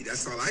you need.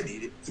 That's all I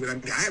needed. I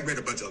mean, I have read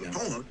a bunch of other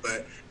poems,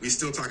 but we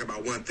still talk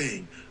about one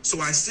thing. So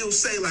I still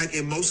say, like,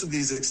 in most of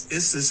these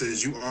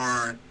instances, you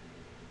are,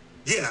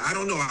 I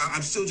don't know.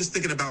 I'm still just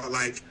thinking about,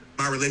 like,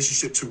 my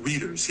relationship to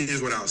readers.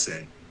 Here's what I'll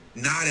say.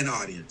 Not an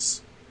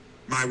audience.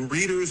 My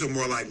readers are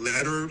more like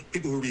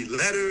people who read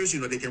letters.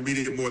 They can read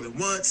it more than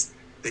once.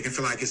 They can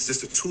feel like it's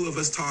just the two of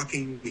us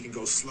talking. We can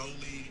go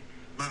slowly.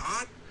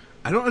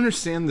 I don't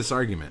understand this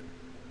argument.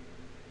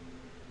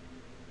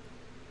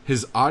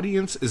 His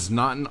audience is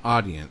not an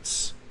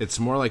audience. It's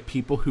more like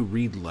people who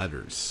read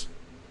letters.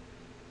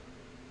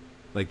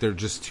 Like they're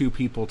just two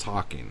people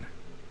talking.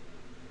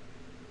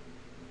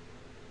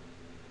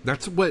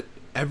 That's what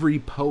every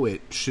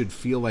poet should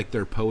feel like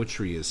their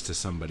poetry is to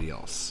somebody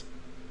else.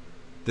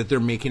 That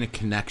they're making a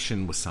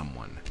connection with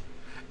someone.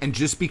 And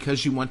just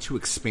because you want to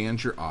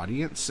expand your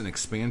audience and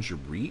expand your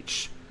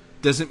reach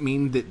doesn't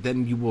mean that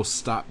then you will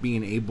stop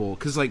being able...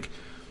 Because, like,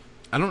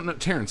 I don't know,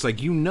 Terrance, like,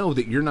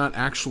 that you're not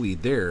actually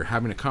there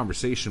having a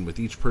conversation with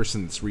each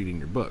person that's reading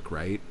your book,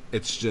 right?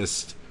 It's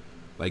just,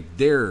 like,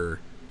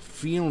 they're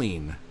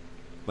feeling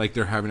like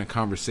they're having a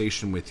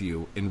conversation with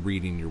you and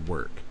reading your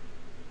work.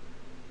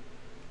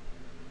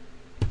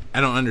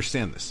 I don't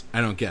understand this.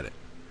 I don't get it.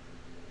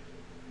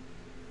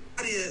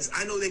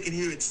 I know they can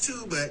hear it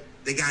too, but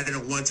they got it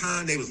at one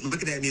time. They was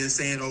looking at me and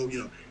saying, "Oh,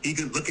 he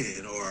good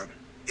looking," or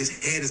his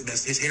head is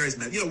messed, his hair is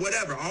messed,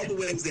 whatever. All the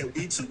ways that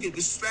we too get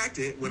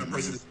distracted when a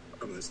person is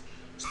nervous.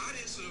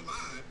 Audience are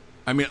alive.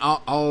 I mean,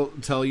 I'll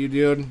tell you,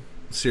 dude.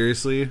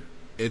 Seriously,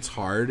 it's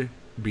hard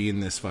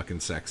being this fucking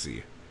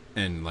sexy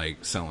and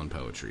like selling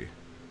poetry.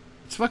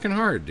 It's fucking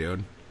hard,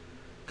 dude.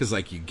 Because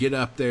like you get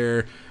up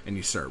there and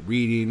you start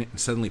reading, and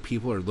suddenly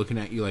people are looking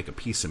at you like a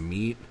piece of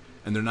meat.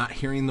 And they're not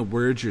hearing the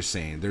words you're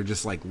saying. They're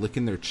just like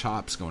licking their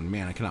chops going,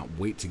 man, I cannot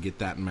wait to get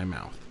that in my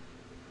mouth.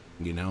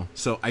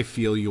 So I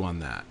feel you on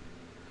that.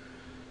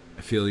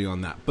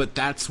 But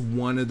that's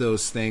one of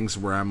those things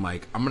where I'm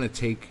like, I'm going to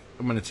take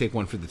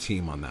one for the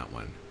team on that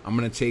one. I'm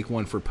going to take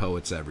one for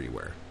poets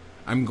everywhere.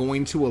 I'm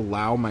going to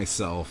allow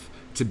myself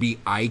to be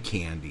eye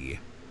candy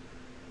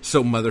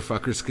so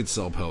motherfuckers could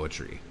sell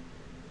poetry.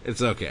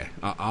 It's okay.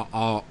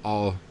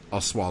 I'll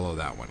swallow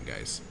that one,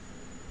 guys.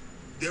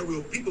 They're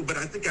real people, but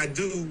I think I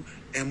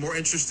am more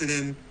interested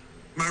in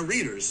my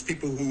readers,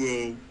 people who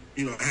will,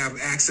 have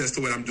access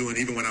to what I'm doing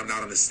even when I'm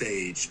not on the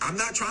stage. I'm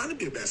not trying to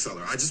be a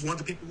bestseller. I just want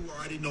the people who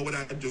already know what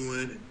I'm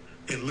doing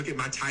and look at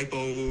my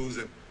typos.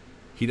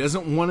 He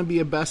doesn't want to be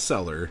a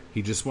bestseller.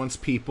 He just wants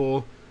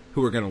people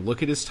who are going to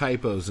look at his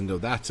typos and go,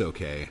 that's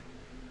okay.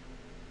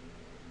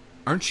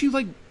 Aren't you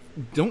like,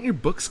 don't your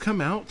books come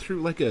out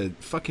through like a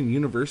fucking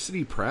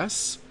university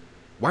press?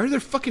 Why are there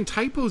fucking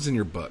typos in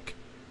your book?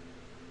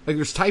 Like,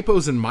 there's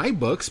typos in my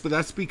books, but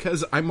that's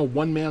because I'm a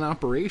one-man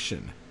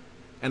operation.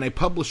 And I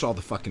publish all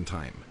the fucking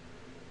time.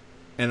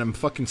 And I'm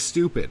fucking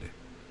stupid.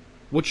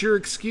 What's your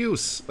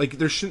excuse? Like,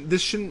 this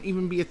shouldn't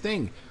even be a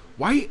thing.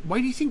 Why do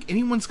you think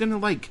anyone's gonna,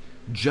 like,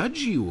 judge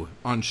you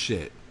on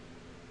shit?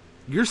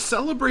 You're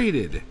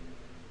celebrated.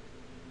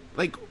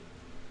 Like,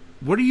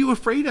 what are you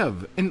afraid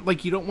of? And,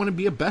 like, you don't want to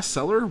be a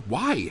bestseller?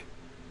 Why?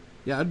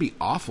 Yeah, that'd be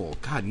awful.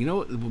 God,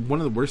 one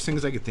of the worst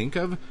things I could think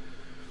of?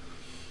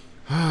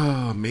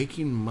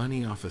 Making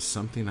money off of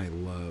something I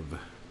love.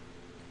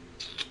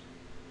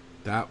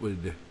 That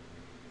would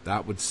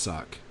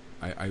suck.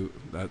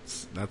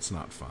 That's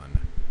not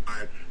fun.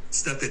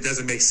 Stuff that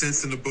doesn't make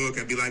sense in the book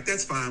and be like,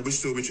 that's fine, we're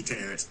still Richard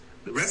Terrance.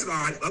 The rest of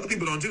other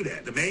people don't do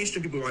that. The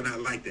mainstream people are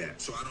not like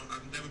that. So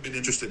I've never been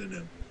interested in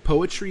them.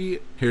 Poetry,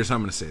 here's how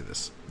I'm going to say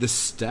this. The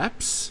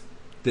steps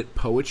that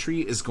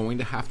poetry is going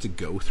to have to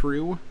go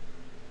through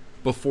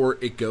before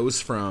it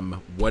goes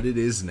from what it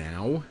is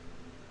now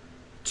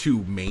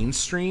to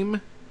mainstream,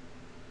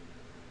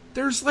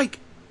 there's like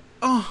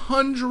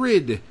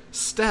 100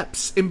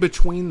 steps in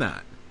between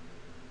that.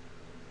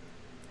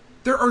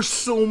 There are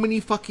so many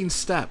fucking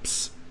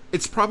steps.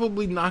 It's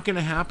probably not going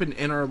to happen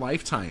in our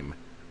lifetime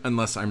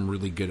unless I'm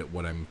really good at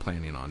what I'm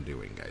planning on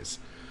doing, guys.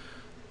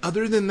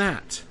 Other than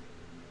that,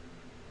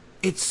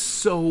 it's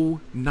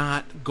so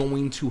not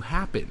going to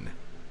happen.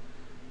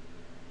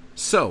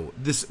 So,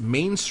 this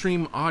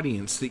mainstream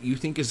audience that you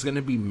think is going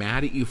to be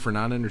mad at you for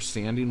not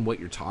understanding what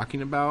you're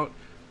talking about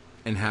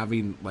and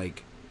having,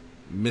 like,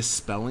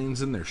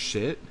 misspellings in their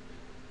shit,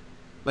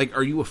 like,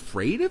 are you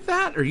afraid of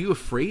that? Are you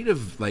afraid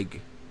of,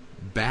 like,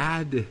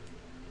 bad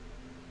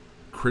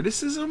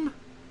criticism?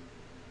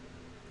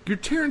 You're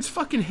Terrance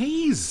fucking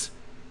Hayes.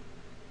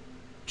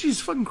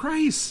 Jesus fucking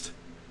Christ.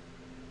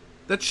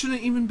 That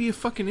shouldn't even be a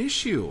fucking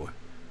issue.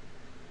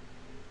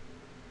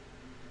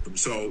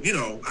 So,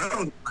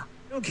 I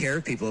don't care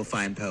if people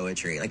find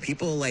poetry. Like,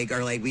 people, like,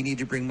 are like, we need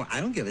to bring more. I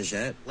don't give a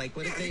shit. Like,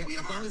 what if they,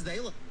 as long as they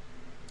look.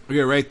 Okay,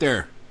 right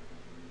there.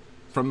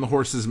 From the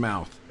horse's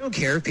mouth. I don't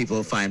care if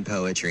people find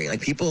poetry. Like,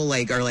 people,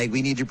 like, are like,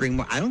 we need to bring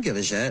more. I don't give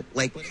a shit.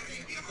 Like, what if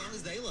they, as long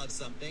as they love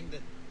something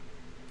that.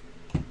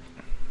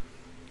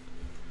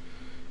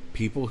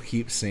 People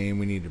keep saying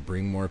we need to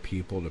bring more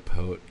people to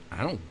poet.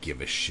 I don't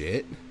give a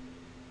shit.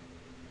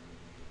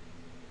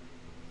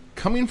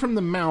 Coming from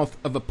the mouth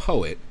of a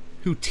poet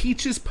who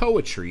teaches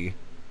poetry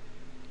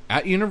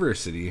at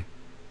university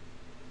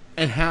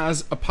and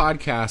has a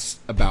podcast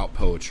about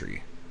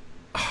poetry.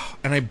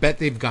 And I bet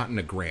they've gotten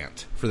a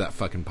grant for that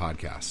fucking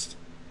podcast.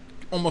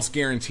 Almost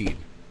guaranteed.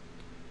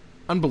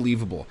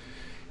 Unbelievable.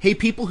 Hey,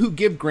 people who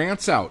give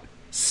grants out,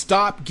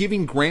 stop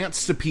giving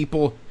grants to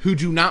people who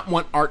do not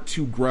want art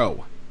to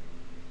grow.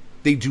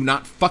 They do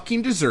not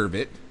fucking deserve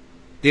it.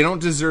 They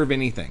don't deserve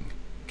anything.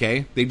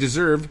 Okay? They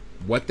deserve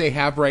what they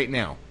have right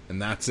now.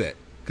 And that's it.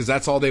 Because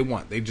that's all they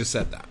want. They just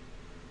said that.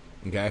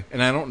 Okay?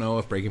 And I don't know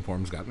if Breaking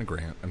Form's gotten a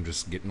grant. I'm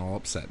just getting all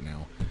upset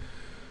now.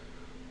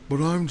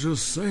 But I'm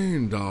just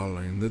saying,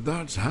 darling, that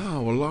that's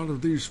how a lot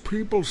of these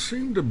people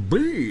seem to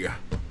be.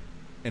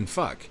 And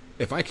fuck,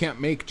 if I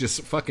can't make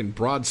just fucking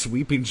broad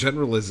sweeping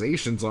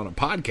generalizations on a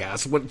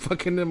podcast,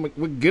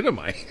 what good am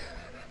I?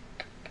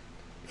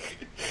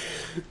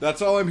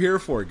 That's all I'm here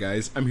for,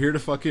 guys. I'm here to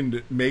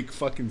fucking make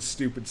fucking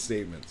stupid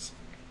statements.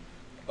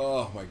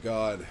 Oh my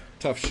god.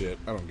 Tough shit.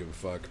 I don't give a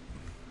fuck.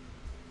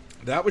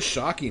 That was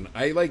shocking.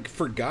 I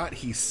forgot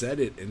he said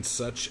it in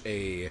such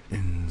a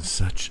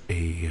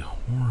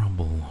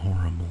horrible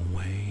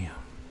way.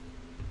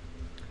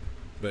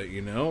 But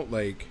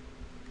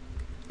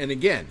and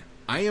again,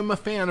 I am a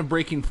fan of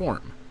Breaking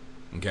Form.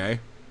 Okay?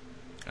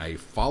 I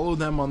follow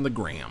them on the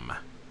gram.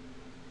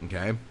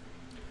 Okay?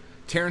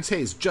 Terrance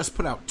Hayes just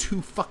put out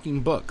 2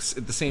 fucking books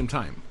at the same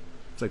time.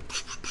 It's like,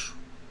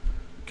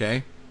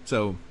 okay?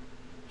 So,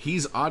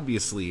 he's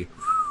obviously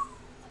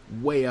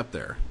way up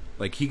there.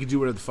 He could do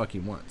whatever the fuck he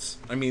wants.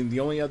 I mean, the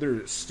only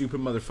other stupid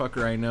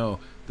motherfucker I know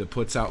that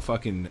puts out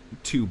fucking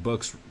 2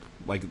 books,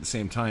 at the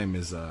same time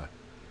is,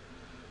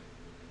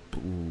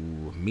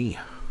 me.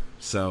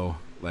 So,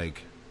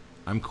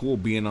 I'm cool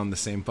being on the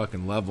same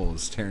fucking level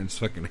as Terrance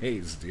fucking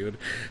Hayes, dude.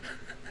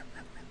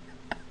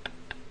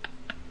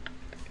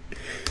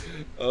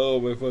 Oh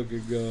my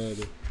fucking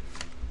god.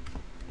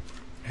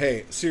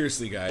 Hey,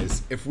 seriously,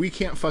 guys, if we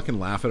can't fucking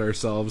laugh at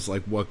ourselves,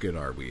 what good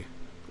are we?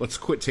 Let's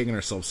quit taking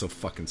ourselves so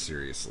fucking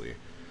seriously.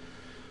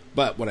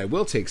 But what I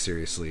will take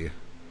seriously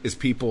is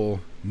people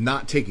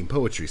not taking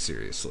poetry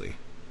seriously.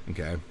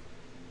 Okay?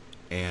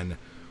 And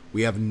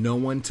we have no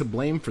one to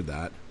blame for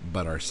that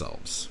but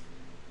ourselves.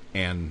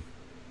 And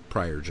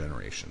prior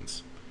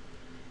generations.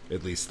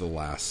 At least the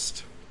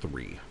last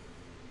 3.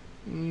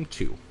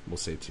 2. We'll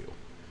say 2.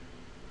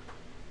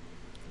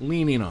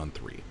 Leaning on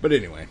 3. But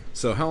anyway,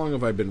 so how long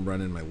have I been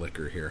running my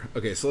liquor here?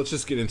 Okay, so let's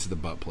just get into the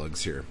butt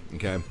plugs here.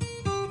 Okay?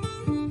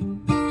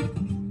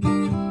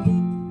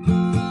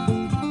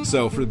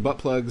 So for the butt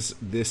plugs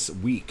this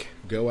week,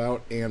 go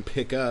out and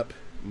pick up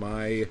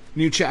my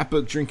new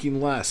chapbook,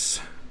 Drinking Less.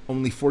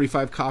 Only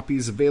 45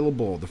 copies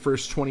available. The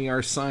first 20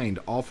 are signed.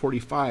 All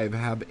 45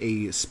 have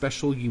a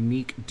special,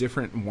 unique,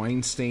 different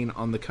wine stain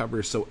on the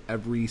cover, so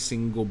every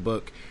single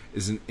book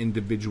is an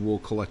individual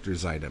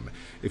collector's item.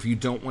 If you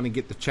don't want to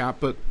get the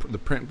chapbook, the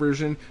print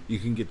version, you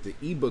can get the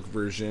ebook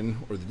version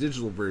or the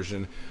digital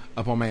version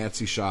up on my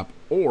Etsy shop,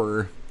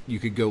 or you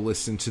could go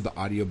listen to the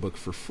audiobook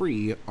for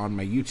free on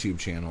my YouTube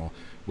channel,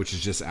 which is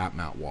just at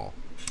Matt Wall.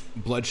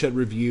 Bloodshed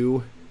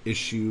Review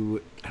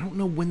issue, I don't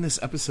know when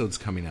this episode's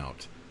coming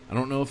out. I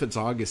don't know if it's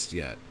August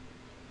yet.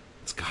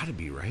 It's gotta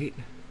be, right?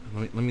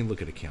 Let me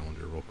look at a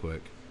calendar real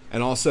quick.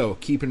 And also,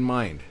 keep in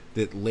mind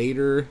that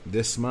later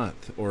this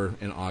month, or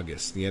in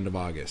August, the end of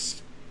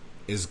August,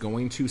 is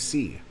going to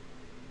see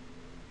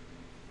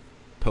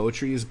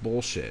Poetry is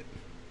Bullshit,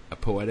 a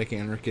poetic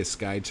anarchist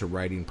guide to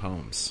writing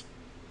poems,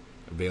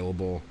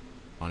 available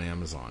on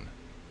Amazon.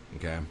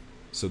 Okay?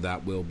 So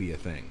that will be a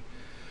thing.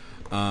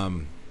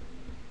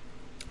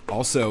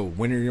 Also,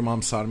 Winter Your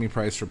Mom's Sodomy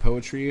Prize for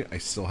Poetry. I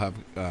still have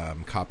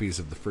copies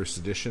of the first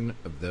edition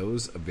of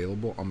those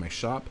available on my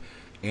shop.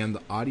 And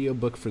the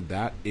audiobook for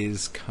that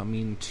is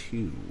coming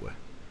too.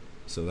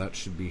 So that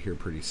should be here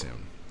pretty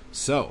soon.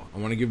 So, I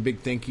want to give a big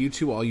thank you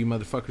to all you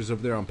motherfuckers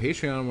over there on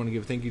Patreon. I want to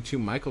give a thank you to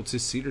Michael, to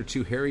Cedar,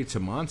 to Harry, to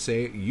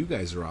Monse. You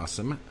guys are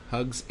awesome.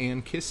 Hugs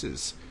and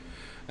kisses.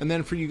 And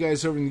then for you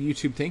guys over in the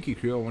YouTube thank you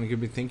crew, I want to give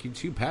a big thank you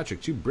to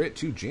Patrick, to Britt,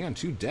 to Jan,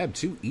 to Deb,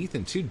 to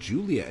Ethan, to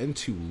Julia, and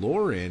to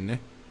Lauren.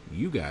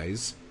 You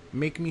guys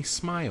make me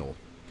smile.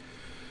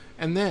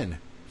 And then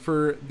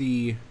for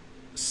the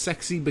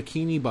sexy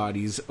bikini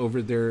bodies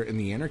over there in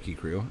the Anarchy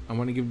crew, I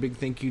want to give a big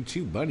thank you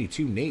to Buddy,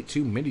 to Nate,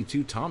 to Mindy,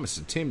 to Thomas,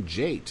 to Tim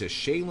J, to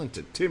Shaylin,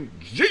 to Tim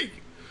G,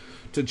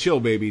 to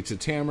Chill Baby, to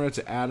Tamara,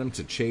 to Adam,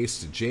 to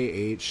Chase, to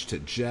JH, to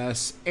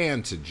Jess,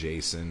 and to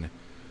Jason.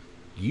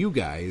 You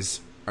guys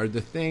are the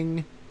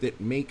thing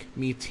that make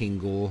me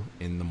tingle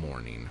in the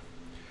morning.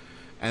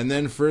 And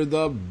then for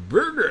the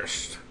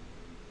biggest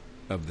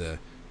of the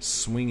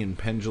swinging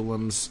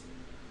pendulums,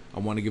 I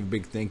want to give a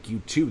big thank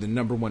you to the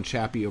 #1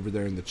 chappie over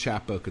there in the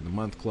Chapbook of the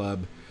Month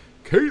Club,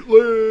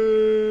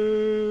 Caitlin.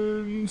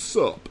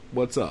 Sup?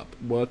 What's up?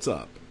 What's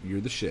up?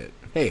 You're the shit.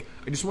 Hey,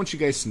 I just want you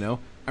guys to know,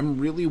 I'm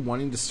really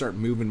wanting to start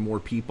moving more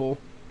people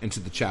into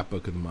the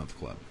Chapbook of the Month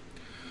Club.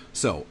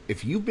 So,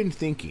 if you've been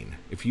thinking,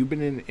 if you've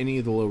been in any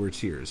of the lower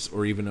tiers,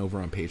 or even over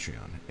on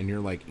Patreon, and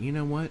you're like, you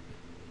know what?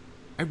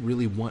 I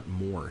really want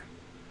more.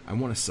 I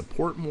want to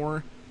support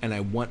more, and I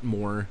want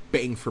more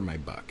bang for my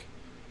buck.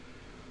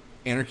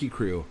 Anarchy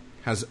Crew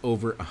has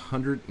over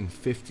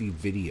 150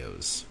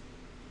 videos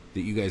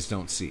that you guys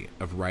don't see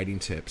of writing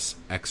tips,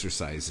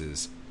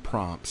 exercises,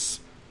 prompts,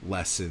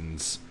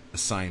 lessons,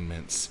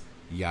 assignments,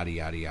 yada,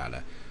 yada,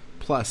 yada.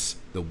 Plus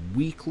the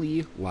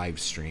weekly live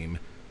stream,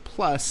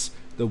 plus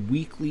the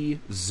weekly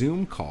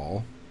Zoom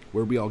call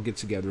where we all get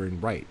together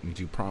and write and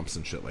do prompts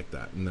and shit like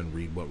that, and then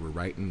read what we're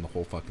writing, the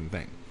whole fucking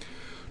thing.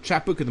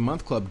 Chapbook of the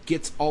Month Club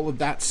gets all of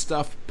that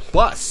stuff,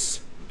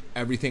 plus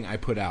everything I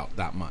put out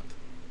that month.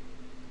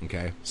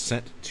 Okay?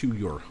 Sent to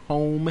your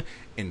home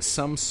in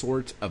some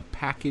sort of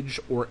package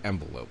or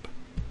envelope.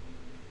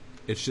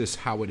 It's just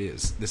how it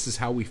is. This is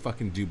how we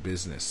fucking do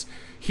business.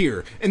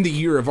 Here, in the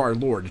year of our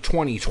Lord,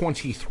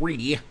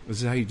 2023,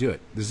 this is how you do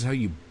it. This is how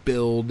you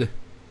build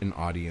an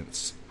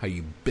audience, how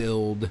you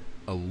build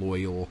a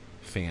loyal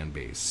fan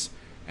base.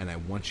 And I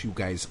want you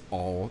guys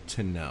all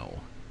to know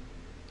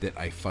that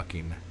I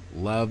fucking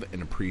love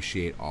and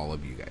appreciate all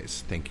of you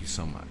guys. Thank you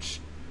so much.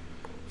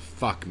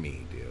 Fuck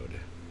me, dude.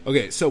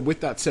 Okay, so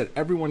with that said,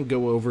 everyone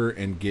go over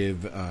and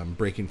give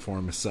Breaking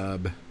Form a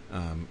sub.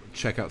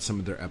 Check out some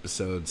of their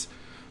episodes.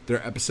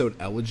 Their episode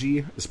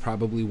Elegy is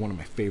probably one of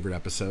my favorite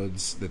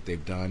episodes that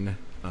they've done.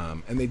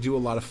 And they do a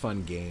lot of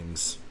fun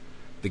games.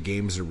 The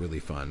games are really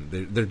fun.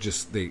 They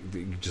just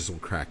will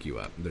crack you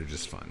up. They're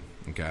just fun.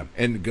 Okay.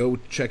 And go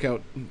check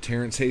out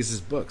Terrance Hayes'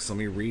 books. Let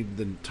me read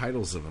the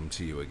titles of them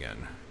to you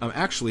again.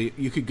 Actually,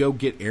 you could go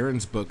get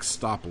Aaron's book,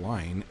 Stop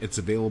Lying. It's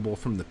available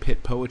from the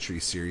Pit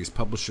Poetry series.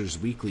 Publishers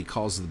Weekly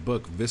calls the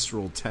book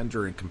visceral,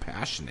 tender, and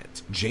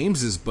compassionate.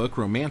 James's book,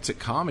 Romantic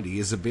Comedy,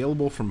 is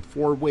available from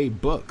Four Way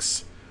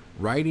Books.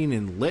 Writing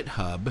in Lit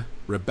Hub,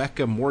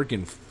 Rebecca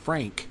Morgan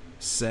Frank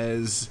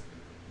says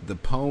the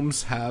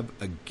poems have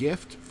a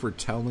gift for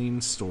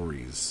telling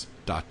stories, ...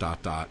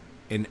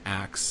 in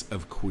acts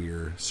of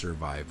queer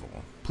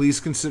survival. Please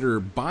consider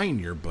buying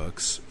your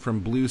books from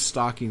Blue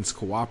Stockings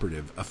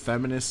Cooperative, a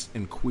feminist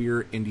and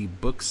queer indie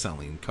book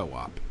selling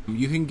co-op.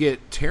 You can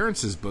get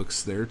Terrance's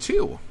books there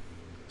too.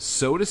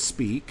 So to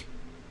Speak,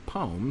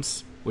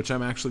 Poems, which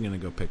I'm actually going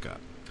to go pick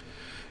up.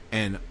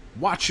 And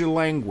Watch Your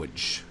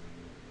Language.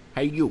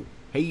 Hey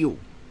you,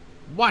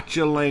 watch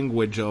your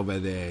language over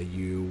there,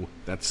 you.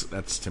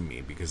 That's to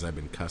me, because I've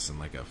been cussing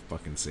like a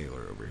fucking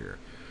sailor over here.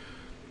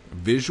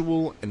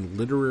 Visual and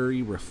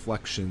literary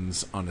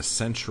reflections on a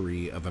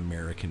century of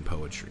American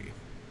poetry.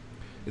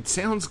 It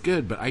sounds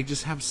good, but I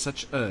just have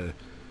such a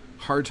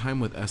hard time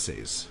with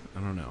essays. I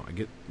don't know. I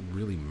get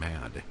really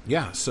mad.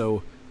 Yeah,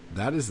 so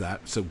that is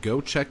that. So go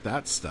check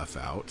that stuff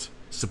out.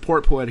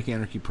 Support Poetic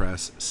Anarchy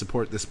Press.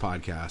 Support this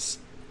podcast.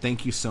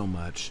 Thank you so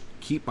much.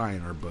 Keep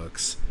buying our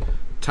books.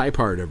 Type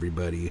hard,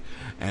 everybody.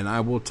 And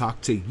I will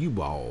talk to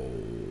you all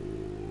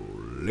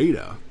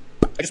later.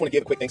 I just want to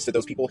give a quick thanks to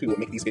those people who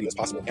make these videos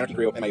possible. Anarchy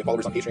Crew and my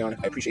followers on Patreon.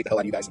 I appreciate the hell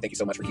out of you guys. Thank you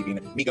so much for keeping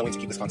me going to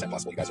keep this content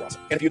possible. You guys are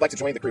awesome. And if you'd like to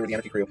join the crew of the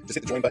Anarchy Crew, just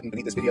hit the join button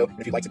beneath this video. And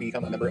if you'd like to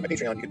become a member of my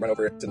Patreon, you can run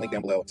over to the link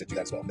down below to do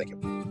that as well. Thank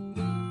you.